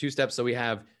last two steps. So we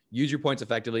have use your points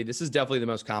effectively. This is definitely the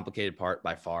most complicated part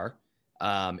by far.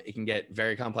 It can get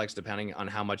very complex depending on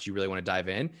how much you really want to dive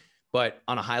in. But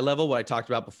on a high level, what I talked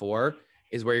about before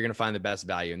is where you're going to find the best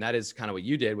value. And that is kind of what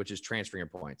you did, which is transferring your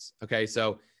points. Okay.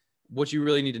 So what you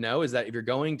really need to know is that if you're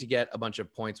going to get a bunch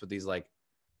of points with these like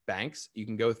banks, you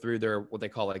can go through their, what they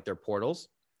call like their portals.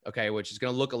 Okay. Which is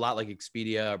going to look a lot like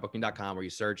Expedia or booking.com where you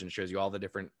search and it shows you all the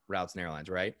different routes and airlines.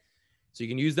 Right. So you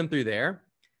can use them through there.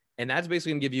 And that's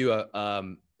basically going to give you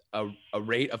a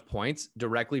rate of points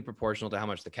directly proportional to how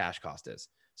much the cash cost is.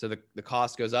 So the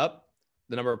cost goes up,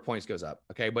 the number of points goes up.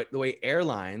 Okay. But the way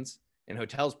airlines and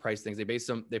hotels price things,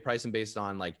 they price them based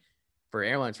on like, for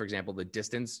airlines, for example, the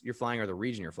distance you're flying or the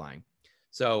region you're flying.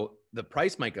 So the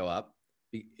price might go up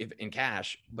if in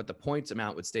cash, but the points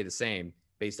amount would stay the same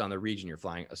based on the region you're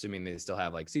flying, assuming they still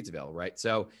have like seats available, right?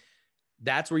 So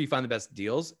that's where you find the best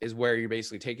deals, is where you're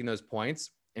basically taking those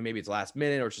points and maybe it's last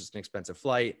minute or it's just an expensive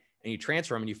flight and you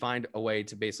transfer them and you find a way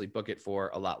to basically book it for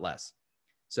a lot less.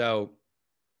 So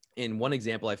in one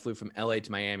example, I flew from LA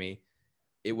to Miami.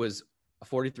 It was a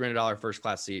 $4,300 first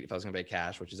class seat if I was going to pay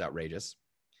cash, which is outrageous.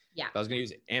 Yeah. If I was going to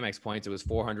use Amex points, it was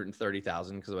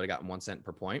 430,000 because I would have gotten 1 cent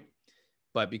per point.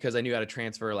 But because I knew how to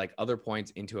transfer like other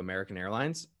points into American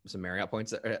Airlines, some Marriott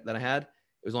points that I had,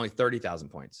 it was only 30,000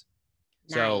 points.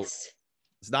 Nice. So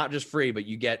it's not just free, but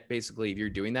you get basically, if you're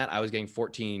doing that, I was getting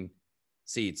 14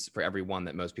 seats for every one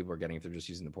that most people are getting if they're just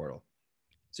using the portal.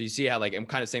 So you see how like, I'm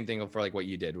kind of same thing for like what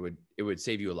you did, it would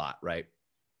save you a lot, right?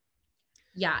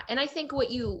 Yeah. And I think what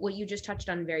you just touched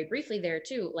on very briefly there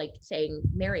too, like saying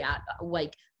Marriott,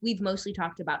 like we've mostly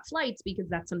talked about flights because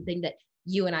that's something that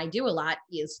you and I do a lot,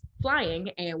 is flying,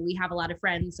 and we have a lot of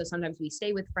friends. So sometimes we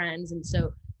stay with friends. And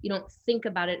so you don't think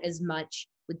about it as much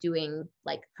with doing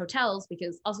like hotels,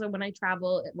 because also when I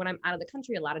travel, when I'm out of the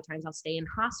country, a lot of times I'll stay in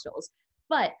hostels.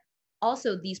 But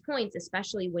also these points,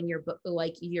 especially when you're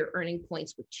like you're earning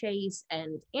points with Chase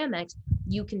and Amex,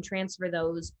 you can transfer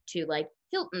those to like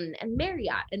Hilton and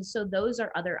Marriott. And so those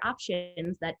are other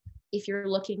options that if you're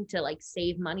looking to like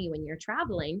save money when you're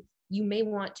traveling, you may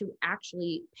want to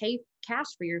actually pay cash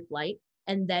for your flight.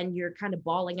 And then you're kind of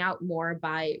balling out more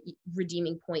by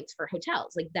redeeming points for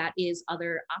hotels. Like that is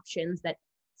other options that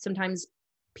sometimes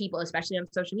people, especially on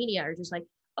social media, are just like,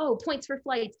 oh, points for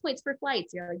flights, points for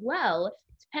flights. You're like, well,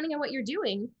 depending on what you're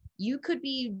doing, you could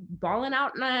be balling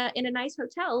out in a nice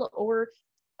hotel, or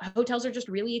hotels are just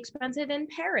really expensive in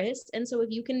Paris. And so if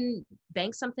you can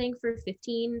bank something for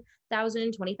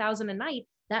 15,000, 20,000 a night,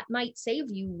 that might save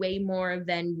you way more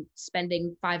than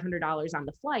spending $500 on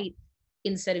the flight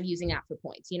instead of using that for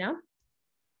points, you know?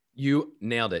 You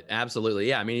nailed it. Absolutely.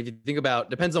 Yeah. I mean, if you think about,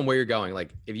 depends on where you're going.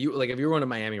 Like if you're going to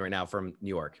Miami right now from New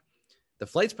York, the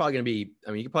flight's probably going to be,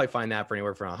 I mean, you can probably find that for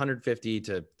anywhere from $150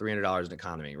 to $300 in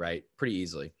economy, right? Pretty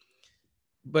easily.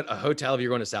 But a hotel, if you're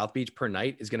going to South Beach per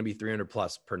night, is going to be 300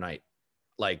 plus per night.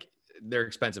 Like they're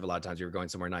expensive a lot of times. You're going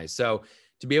somewhere nice. So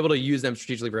to be able to use them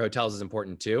strategically for hotels is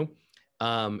important too.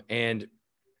 And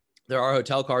there are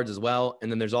hotel cards as well.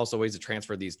 And then there's also ways to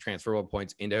transfer these transferable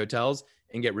points into hotels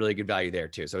and get really good value there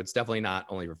too. So it's definitely not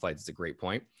only for flights. It's a great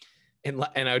point. And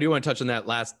I do want to touch on that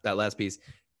last piece.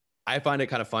 I find it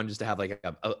kind of fun just to have like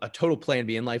a total plan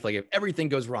B in life. Like if everything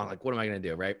goes wrong, like what am I going to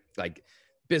do? Right. Like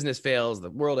business fails, the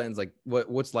world ends. Like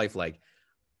what's life like?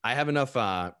 I have enough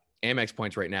Amex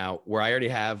points right now where I already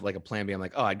have like a plan B. I'm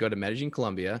like, oh, I'd go to Medellin,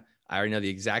 Colombia. I already know the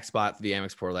exact spot for the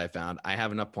Amex portal I found. I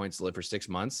have enough points to live for 6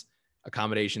 months.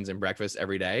 accommodations and breakfast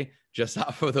every day just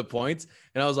off of the points.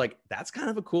 And I was like, that's kind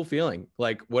of a cool feeling.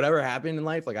 Like whatever happened in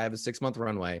life, like I have a 6-month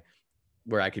runway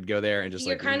where I could go there and just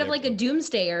You're like live kind of there like a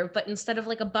doomsdayer, but instead of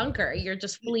like a bunker, you're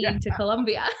just fleeing to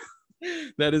Colombia.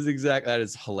 That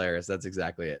is hilarious. That's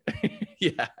exactly it.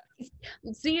 Yeah.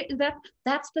 See,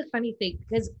 that's the funny thing,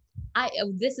 because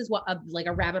this is what like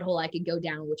a rabbit hole I could go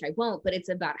down, which I won't, but it's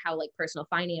about how like personal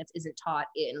finance isn't taught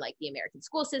in like the American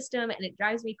school system, and it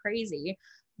drives me crazy.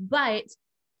 But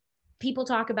people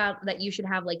talk about that you should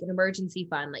have like an emergency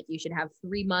fund, like you should have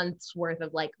 3 months worth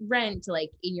of like rent like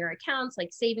in your accounts, like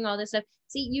saving all this stuff.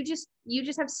 See, you just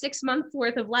have 6 months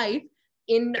worth of life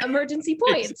in emergency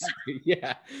points. Exactly.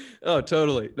 Yeah. Oh,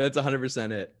 totally. That's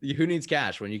 100% it. Who needs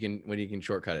cash when you can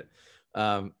shortcut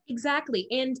it? Exactly.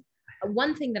 And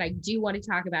one thing that I do want to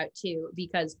talk about too,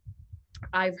 because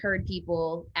I've heard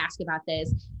people ask about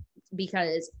this,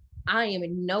 because I am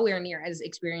nowhere near as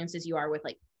experienced as you are with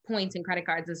like points and credit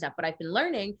cards and stuff, but I've been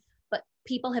learning. But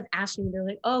people have asked me, they're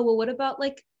like, oh, well, what about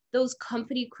like those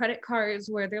company credit cards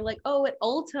where they're like, oh, at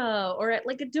Ulta or at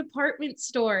like a department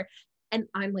store? And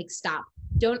I'm like, stop.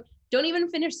 Don't even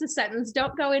finish the sentence.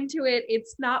 Don't go into it.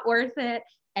 It's not worth it.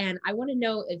 And I want to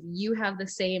know if you have the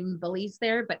same beliefs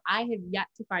there, but I have yet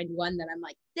to find one that I'm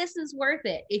like, this is worth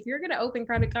it. If you're going to open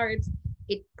credit cards,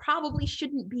 it probably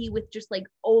shouldn't be with just like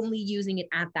only using it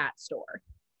at that store.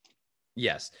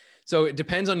 Yes. So it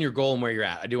depends on your goal and where you're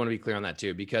at. I do want to be clear on that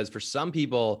too, because for some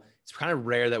people, it's kind of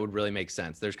rare that would really make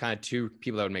sense. There's kind of two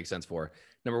people that would make sense for.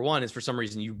 Number one is for some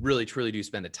reason you really truly do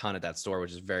spend a ton at that store,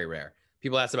 which is very rare.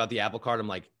 People ask about the Apple card. I'm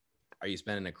like, are you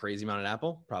spending a crazy amount at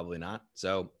Apple? Probably not.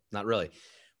 So not really.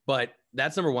 But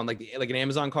that's number one. Like an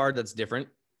Amazon card, that's different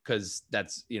because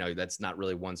that's, that's not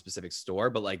really one specific store.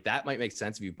 But like that might make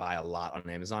sense if you buy a lot on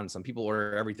Amazon. Some people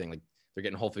order everything. Like they're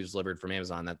getting Whole Foods delivered from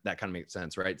Amazon. That kind of makes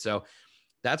sense, right? So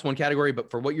that's one category.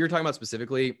 But for what you're talking about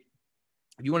specifically,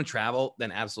 if you want to travel,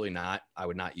 then absolutely not. I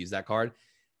would not use that card.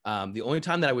 The only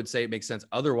time that I would say it makes sense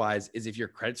otherwise is if your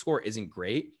credit score isn't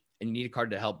great and you need a card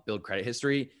to help build credit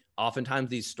history. Oftentimes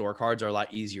these store cards are a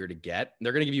lot easier to get.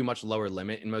 They're going to give you a much lower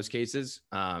limit in most cases,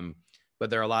 but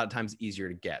they're a lot of times easier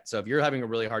to get. So if you're having a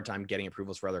really hard time getting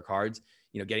approvals for other cards,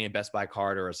 getting a Best Buy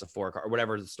card or a Sephora card or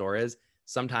whatever the store is,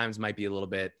 sometimes might be a little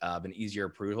bit of an easier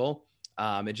approval.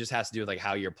 It just has to do with like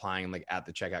how you're applying like at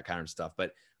the checkout counter and stuff.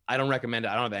 But I don't recommend it.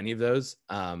 I don't have any of those.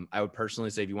 I would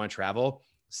personally say if you want to travel,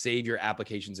 save your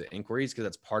applications and inquiries, because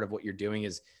that's part of what you're doing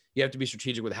is you have to be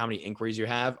strategic with how many inquiries you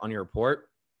have on your report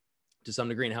to some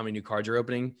degree and how many new cards you're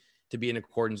opening to be in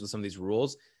accordance with some of these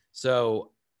rules.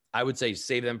 So I would say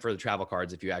save them for the travel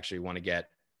cards if you actually want to get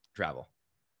travel.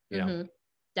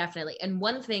 Definitely. And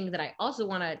one thing that I also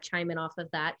want to chime in off of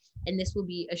that, and this will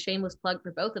be a shameless plug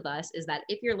for both of us, is that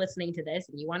if you're listening to this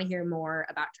and you want to hear more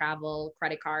about travel,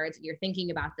 credit cards, and you're thinking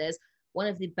about this, one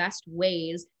of the best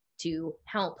ways to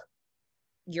help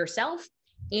yourself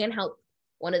and help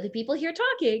one of the people here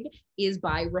talking is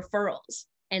by referrals.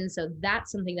 And so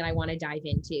that's something that I want to dive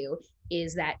into,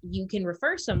 is that you can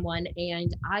refer someone.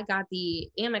 And I got the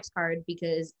Amex card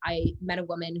because I met a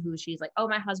woman who she's like, oh,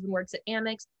 my husband works at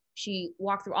Amex. She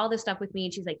walked through all this stuff with me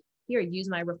and she's like, here, use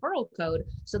my referral code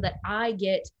so that I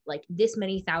get like this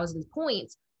many thousand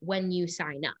points when you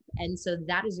sign up. And so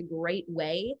that is a great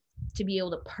way to be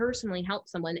able to personally help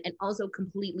someone and also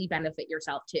completely benefit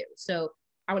yourself too. So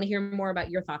I want to hear more about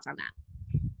your thoughts on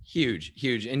that.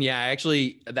 Huge. And yeah,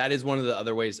 actually, that is one of the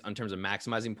other ways in terms of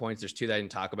maximizing points. There's two that I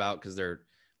didn't talk about because they're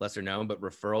lesser known, but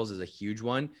referrals is a huge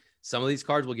one. Some of these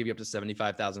cards will give you up to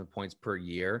 75,000 points per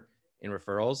year in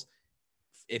referrals.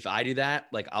 If I do that,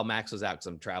 like I'll max those out because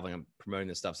I'm traveling, I'm promoting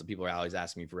this stuff. So people are always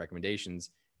asking me for recommendations,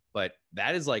 but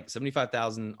that is like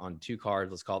 75,000 on 2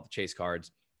 cards. Let's call it the chase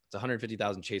cards. It's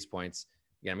 150,000 chase points.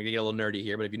 Again, I'm gonna get a little nerdy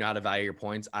here, but if you know how to value your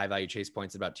points, I value chase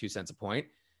points at about 2 cents a point.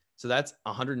 So that's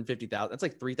 150,000. That's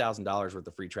like $3,000 worth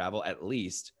of free travel, at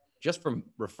least just from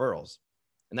referrals.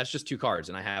 And that's just 2 cards.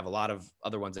 And I have a lot of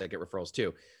other ones that get referrals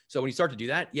too. So when you start to do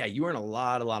that, yeah, you earn a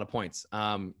lot of points.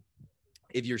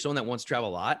 If you're someone that wants to travel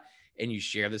a lot and you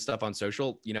share this stuff on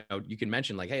social, you can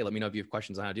mention like, hey, let me know if you have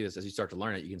questions on how to do this. As you start to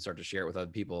learn it, you can start to share it with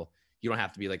other people. You don't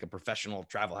have to be like a professional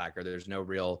travel hacker. There's no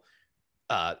real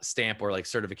stamp or like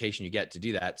certification you get to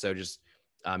do that. So just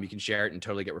you can share it and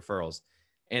totally get referrals.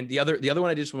 And the other one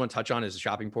I just want to touch on is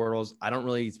shopping portals. I don't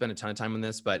really spend a ton of time on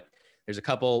this, but there's a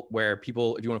couple where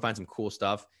people, if you want to find some cool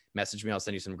stuff, message me. I'll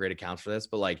send you some great accounts for this.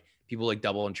 But like people like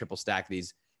double and triple stack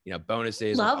these,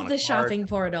 bonuses. Love the shopping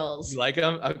portals. You like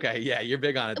them? Okay. Yeah. You're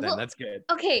big on it then. Well, that's good.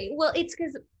 Okay. Well, it's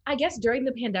because I guess during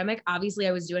the pandemic, obviously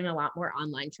I was doing a lot more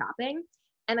online shopping.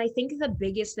 And I think the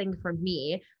biggest thing for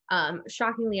me,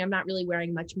 shockingly, I'm not really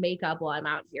wearing much makeup while I'm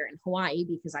out here in Hawaii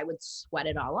because I would sweat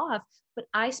it all off, but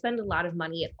I spend a lot of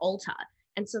money at Ulta.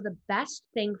 And so the best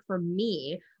thing for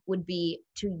me would be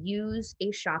to use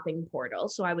a shopping portal.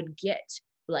 So I would get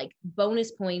like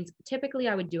bonus points. Typically,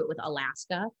 I would do it with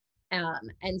Alaska.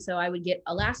 And so I would get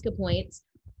Alaska points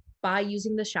by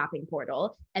using the shopping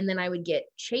portal. And then I would get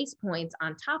Chase points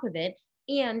on top of it.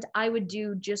 And I would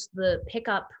do just the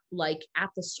pickup like at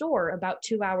the store about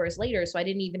 2 hours later. So I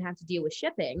didn't even have to deal with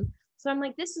shipping. So I'm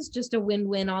like, this is just a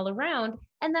win-win all around.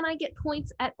 And then I get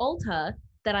points at Ulta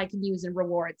that I can use in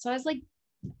rewards. So I was like,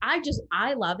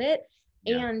 I love it.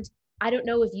 Yeah. And I don't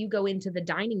know if you go into the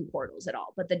dining portals at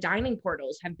all, but the dining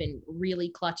portals have been really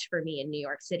clutch for me in New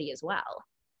York City as well.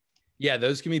 Yeah,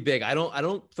 those can be big. I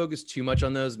don't focus too much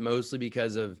on those, mostly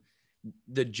because of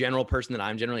the general person that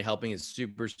I'm generally helping is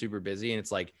super, super busy. And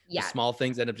it's like the small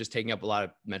things end up just taking up a lot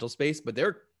of mental space, but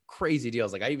they're crazy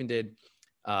deals. Like I even did,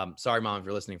 sorry, mom, if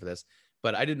you're listening for this,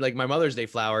 but I did like my Mother's Day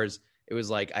flowers. It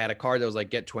was like, I had a card that was like,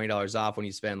 get $20 off when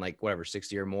you spend like whatever,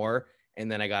 60 or more.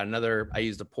 And then I got I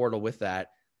used a portal with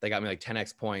that. They got me like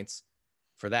 10x points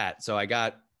for that. So I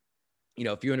got,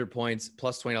 a few hundred points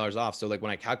plus $20 off. So like when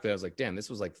I calculated, I was like, damn, this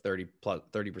was like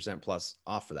 30% plus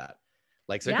off for that.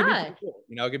 Like, so it could be cool.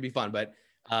 It could be fun, but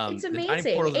it's the amazing.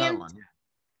 dining portal is another one. Yeah.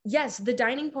 Yes, the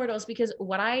dining portals, because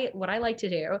what I like to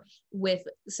do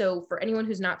so for anyone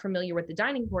who's not familiar with the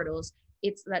dining portals,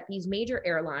 it's that these major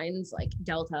airlines like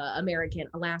Delta, American,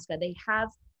 Alaska, they have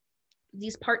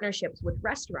these partnerships with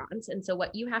restaurants. And so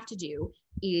what you have to do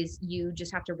is you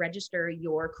just have to register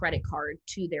your credit card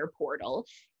to their portal.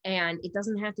 And it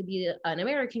doesn't have to be an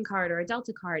American card or a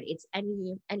Delta card. It's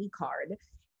any card.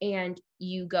 And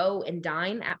you go and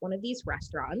dine at one of these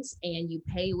restaurants and you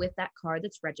pay with that card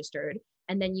that's registered.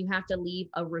 And then you have to leave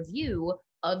a review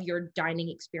of your dining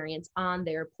experience on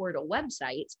their portal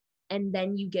website. And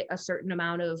then you get a certain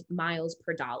amount of miles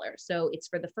per dollar. So it's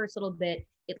for the first little bit,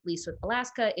 at least with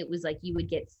Alaska, it was like you would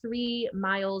get 3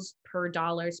 miles per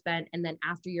dollar spent. And then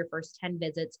after your first 10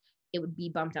 visits, it would be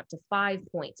bumped up to 5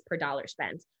 points per dollar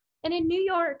spent. And in New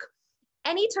York,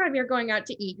 anytime you're going out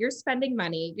to eat, you're spending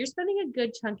money, you're spending a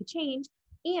good chunk of change.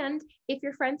 And if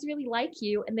your friends really like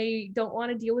you and they don't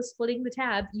want to deal with splitting the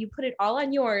tab, you put it all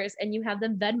on yours and you have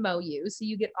them Venmo you. So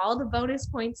you get all the bonus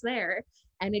points there.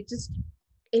 And it just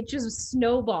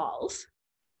snowballs.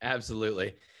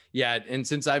 Absolutely. Yeah. And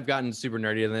since I've gotten super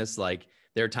nerdy in this, like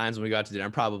there are times when we go out to dinner,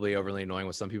 I'm probably overly annoying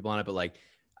with some people on it, but like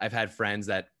I've had friends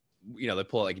that, they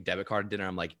pull out like a debit card at dinner.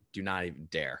 I'm like, do not even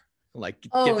dare. Like,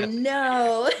 oh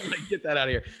no, like, get that out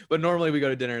of here. But normally we go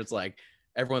to dinner. It's like,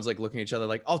 everyone's like looking at each other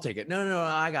like, I'll take it. No,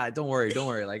 I got it. Don't worry.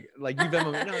 Like you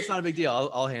Venmo me. No, it's not a big deal.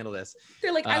 I'll handle this.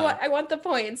 They're like, I want the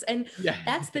points. And yeah,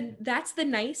 that's the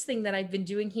nice thing that I've been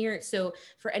doing here. So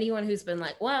for anyone who's been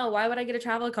like, well, why would I get a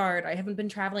travel card? I haven't been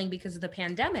traveling because of the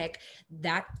pandemic.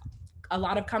 That a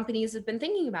lot of companies have been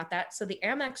thinking about that. So the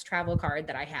Amex travel card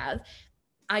that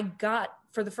I got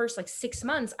for the first like 6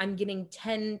 months, I'm getting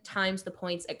 10 times the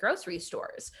points at grocery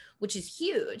stores, which is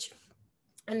huge.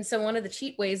 And so one of the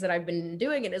cheat ways that I've been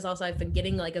doing it is also I've been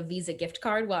getting like a Visa gift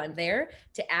card while I'm there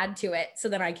to add to it so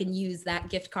that I can use that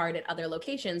gift card at other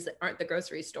locations that aren't the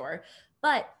grocery store.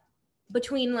 But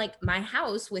between like my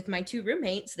house with my 2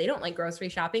 roommates, they don't like grocery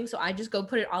shopping. So I just go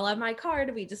put it all on my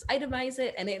card. We just itemize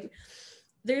it. And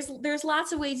there's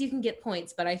lots of ways you can get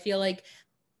points, but I feel like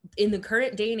in the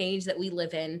current day and age that we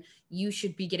live in, you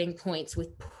should be getting points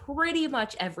with pretty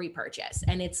much every purchase.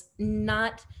 And it's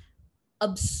not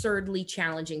absurdly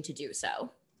challenging to do so.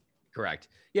 Correct.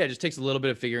 Yeah, it just takes a little bit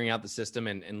of figuring out the system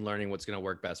and learning what's going to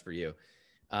work best for you.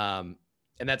 And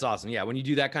that's awesome. Yeah, when you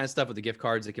do that kind of stuff with the gift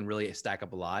cards, it can really stack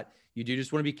up a lot. You do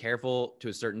just want to be careful to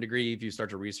a certain degree. If you start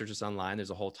to research this online,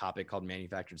 there's a whole topic called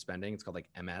manufactured spending. It's called like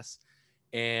MS.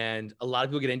 And a lot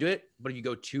of people get into it, but if you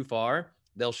go too far,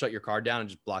 they'll shut your card down and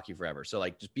just block you forever. So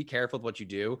like, just be careful with what you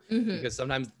do, because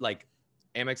sometimes like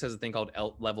Amex has a thing called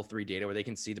level 3 data where they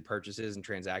can see the purchases and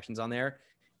transactions on there.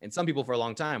 And some people for a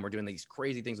long time were doing these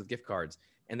crazy things with gift cards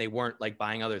and they weren't like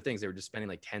buying other things. They were just spending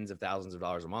like tens of thousands of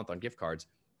dollars a month on gift cards,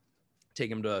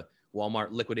 taking them to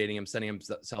Walmart, liquidating them, sending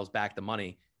themselves back the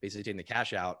money, basically taking the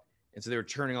cash out. And so they were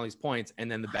churning all these points and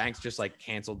then the banks just like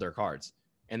canceled their cards.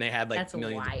 And they had like that's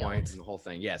millions wild. Of points and the whole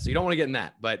thing. Yeah. So you don't want to get in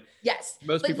that, but yes,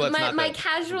 most people, my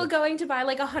casual going to buy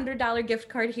like $100 gift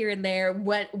card here and there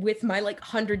went with my like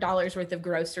 $100 worth of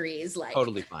groceries. Like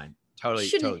totally fine. Totally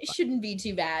shouldn't be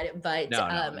too bad. But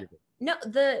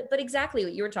but exactly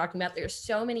what you were talking about. There's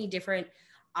so many different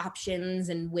options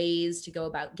and ways to go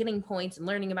about getting points and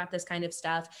learning about this kind of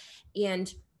stuff.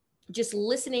 And just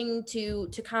listening to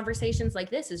conversations like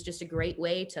this is just a great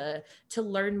way to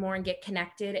learn more and get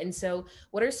connected. And so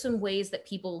what are some ways that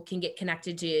people can get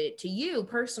connected to you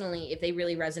personally if they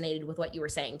really resonated with what you were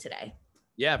saying today?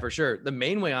 Yeah, for sure. The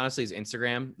main way, honestly, is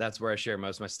Instagram. That's where I share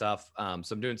most of my stuff.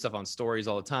 So I'm doing stuff on stories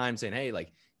all the time saying, hey,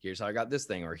 like, here's how I got this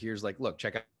thing, or here's like, look,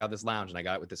 check out this lounge and I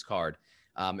got it with this card.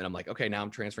 And I'm like, okay, now I'm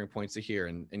transferring points to here.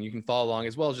 And you can follow along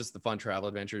as well as just the fun travel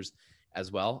adventures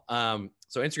as well.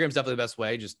 So Instagram's definitely the best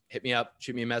way. Just hit me up,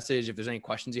 shoot me a message. If there's any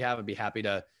questions you have, I'd be happy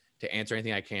to answer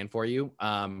anything I can for you.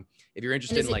 If you're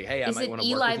interested in like, hey, I might want to work with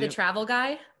you. Eli the travel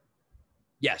guy?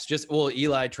 Yes,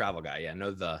 Eli Travel Guy. Yeah,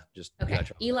 no, just okay.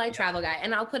 Eli Travel Guy,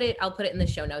 and I'll put it in the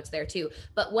show notes there too.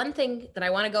 But one thing that I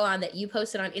want to go on that you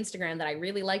posted on Instagram that I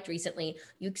really liked recently,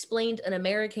 you explained an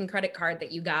American credit card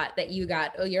that you got.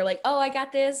 Oh, you're like, oh, I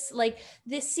got this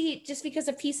seat just because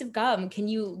a piece of gum. Can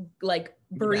you like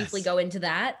briefly go into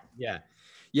that? Yeah.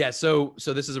 So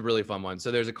this is a really fun one.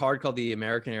 So there's a card called the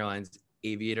American Airlines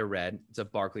Aviator Red. It's a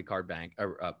Barclays card bank,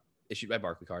 issued by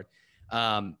Barclays card.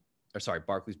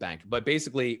 Barclays Bank. But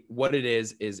basically what it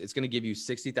is it's going to give you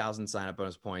 60,000 sign up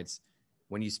bonus points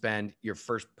when you spend your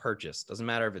first purchase. Doesn't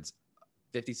matter if it's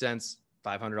 50 cents,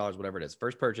 $500, whatever it is.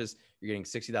 First purchase, you're getting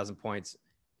 60,000 points.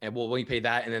 And when you pay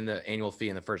that and then the annual fee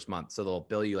in the first month. So they'll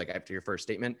bill you like after your first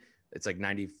statement, it's like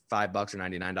 $95 or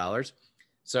 $99.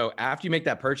 So after you make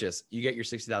that purchase, you get your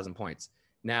 60,000 points.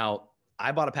 Now,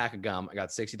 I bought a pack of gum. I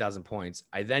got 60,000 points.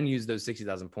 I then used those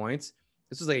 60,000 points.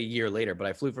 This was like a year later, but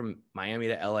I flew from Miami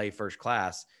to LA first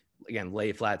class, again,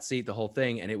 lay flat seat, the whole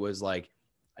thing. And it was like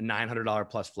a $900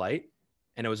 plus flight.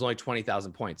 And it was only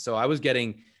 20,000 points. So I was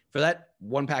getting for that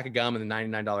one pack of gum and the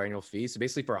 $99 annual fee. So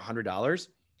basically for $100,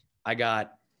 I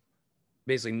got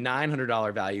basically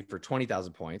 $900 value for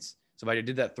 20,000 points. So if I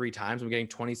did that 3 times, I'm getting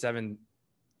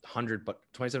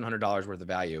 $2,700 worth of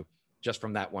value just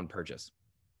from that one purchase.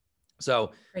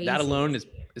 So Crazy. That alone is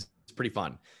pretty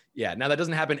fun. Yeah. Now that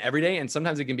doesn't happen every day. And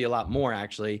sometimes it can be a lot more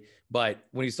actually. But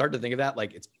when you start to think of that,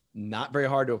 like it's not very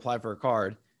hard to apply for a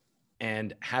card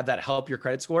and have that help your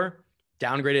credit score,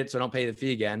 downgrade it so I don't pay the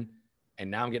fee again.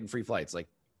 And now I'm getting free flights. Like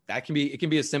it can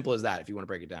be as simple as that if you want to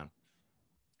break it down.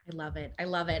 I love it.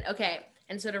 Okay.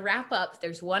 And so to wrap up,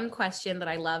 there's one question that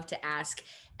I love to ask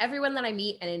everyone that I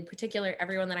meet, and in particular,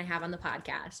 everyone that I have on the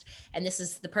podcast. And this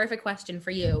is the perfect question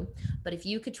for you. But if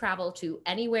you could travel to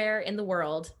anywhere in the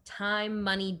world, time,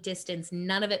 money, distance,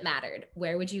 none of it mattered,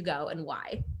 where would you go and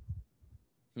why?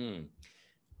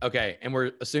 Okay. And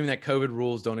we're assuming that COVID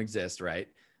rules don't exist, right?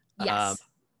 Yes.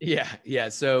 Yeah.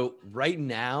 So right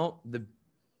now, the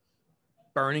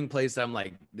burning place that I'm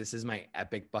like, this is my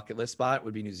epic bucket list spot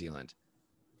would be New Zealand.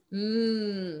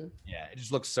 Yeah, it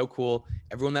just looks so cool.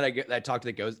 Everyone that I talked to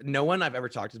that goes, no one I've ever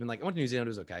talked to has been like, I went to New Zealand, it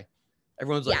was okay.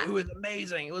 Everyone's like, it was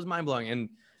amazing, it was mind-blowing. And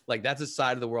like that's a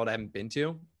side of the world I haven't been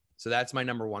to. So that's my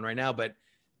number one right now. But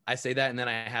I say that and then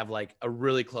I have like a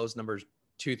really close numbers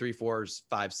 2, 3, 4,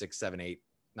 5, 6, 7, 8,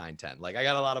 9, 10. Like I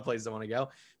got a lot of places I want to go,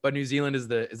 but New Zealand is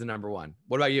the number one.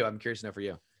 What about you? I'm curious to know for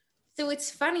you. So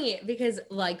it's funny because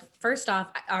like, first off,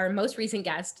 our most recent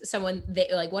guest,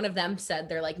 one of them said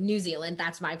they're like, New Zealand,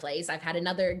 that's my place. I've had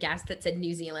another guest that said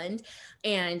New Zealand,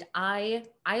 and I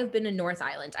have been to North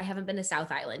Island. I haven't been to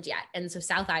South Island yet. And so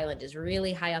South Island is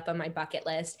really high up on my bucket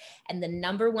list. And the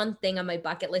number one thing on my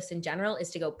bucket list in general is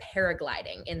to go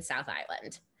paragliding in South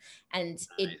Island. And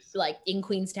It's like in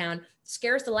Queenstown,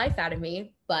 scares the life out of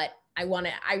me, but I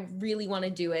really want to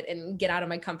do it and get out of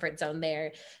my comfort zone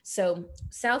there. So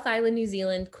South Island, New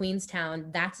Zealand,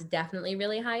 Queenstown, that's definitely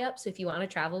really high up. So if you want a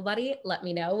travel buddy, let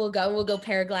me know. We'll go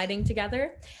paragliding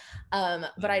together.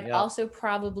 But I'd also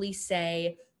probably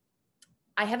say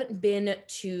I haven't been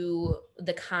to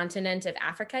the continent of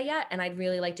Africa yet, and I'd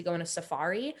really like to go on a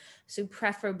safari. So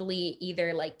preferably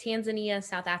either like Tanzania,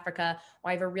 South Africa, or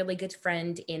I have a really good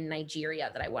friend in Nigeria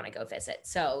that I want to go visit.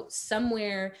 So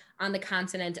somewhere on the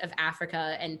continent of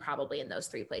Africa and probably in those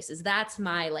 3 places. That's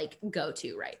my like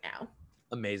go-to right now.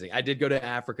 Amazing. I did go to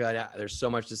Africa. There's so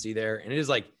much to see there. And it is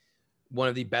like one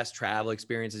of the best travel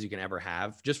experiences you can ever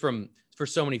have, just for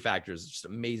so many factors. Just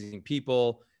amazing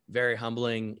people, very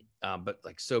humbling. But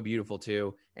like so beautiful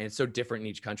too. And it's so different in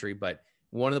each country. But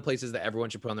one of the places that everyone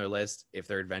should put on their list if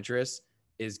they're adventurous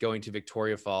is going to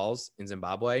Victoria Falls in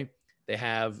Zimbabwe. They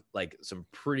have like some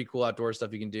pretty cool outdoor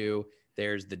stuff you can do.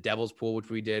 There's the Devil's Pool,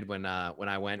 which we did when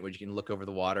I went, which you can look over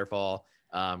the waterfall.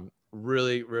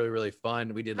 Really, really, really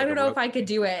fun. We did. Like, I don't know if I could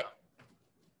do it.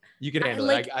 You can handle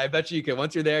it. I bet you can.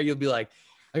 Once you're there, you'll be like,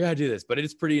 I gotta do this. But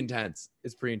it's pretty intense.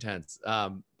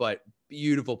 But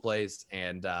beautiful place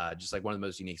and just like one of the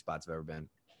most unique spots I've ever been.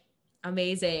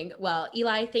 Amazing. Well,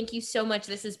 Eli, thank you so much.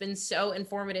 This has been so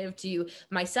informative to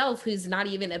myself, who's not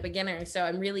even a beginner. So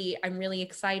I'm really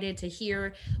excited to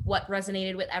hear what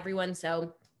resonated with everyone.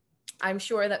 So I'm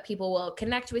sure that people will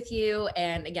connect with you.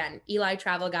 And again, Eli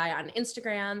Travel Guy on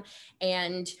Instagram.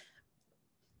 And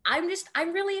I'm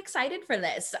really excited for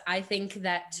this. I think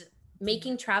that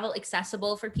making travel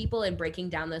accessible for people and breaking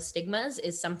down those stigmas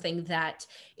is something that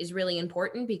is really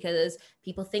important, because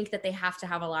people think that they have to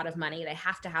have a lot of money, they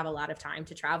have to have a lot of time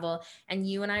to travel. And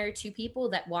you and I are two people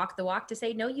that walk the walk to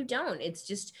say, no, you don't. It's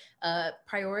just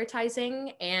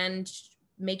prioritizing and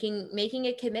making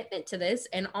a commitment to this,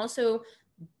 and also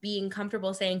being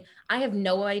comfortable saying, I have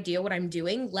no idea what I'm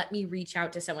doing. Let me reach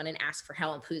out to someone and ask for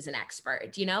help who's an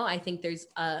expert. I think there's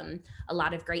a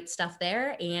lot of great stuff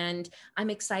there, and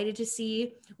I'm excited to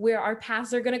see where our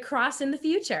paths are going to cross in the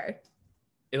future.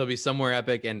 It'll be somewhere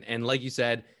epic. And like you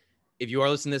said, if you are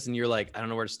listening to this and you're like, I don't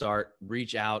know where to start,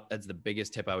 reach out. That's the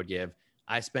biggest tip I would give.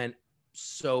 I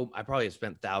probably have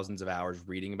spent thousands of hours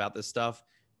reading about this stuff.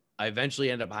 I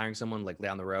eventually ended up hiring someone like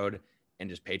down the road and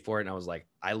just paid for it. And I was like,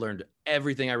 I learned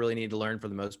everything I really needed to learn for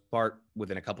the most part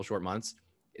within a couple short months.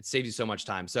 It saves you so much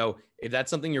time. So if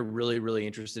that's something you're really, really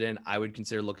interested in, I would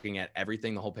consider looking at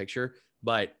everything, the whole picture,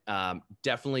 but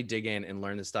definitely dig in and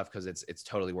learn this stuff, because it's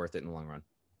totally worth it in the long run.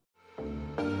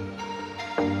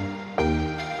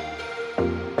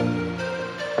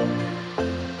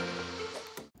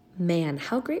 Man,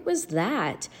 how great was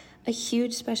that? A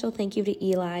huge special thank you to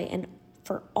Eli and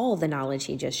for all the knowledge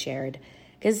he just shared.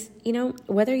 Because,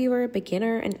 whether you are a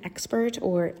beginner, an expert,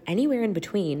 or anywhere in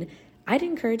between, I'd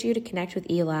encourage you to connect with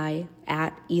Eli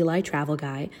at Eli Travel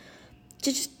Guy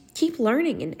to just keep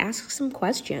learning and ask some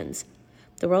questions.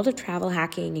 The world of travel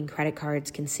hacking and credit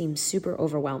cards can seem super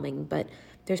overwhelming, but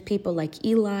there's people like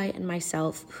Eli and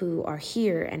myself who are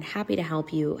here and happy to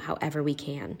help you however we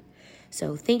can.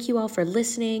 So thank you all for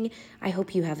listening. I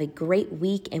hope you have a great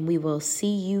week, and we will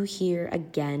see you here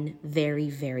again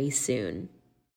very, very soon.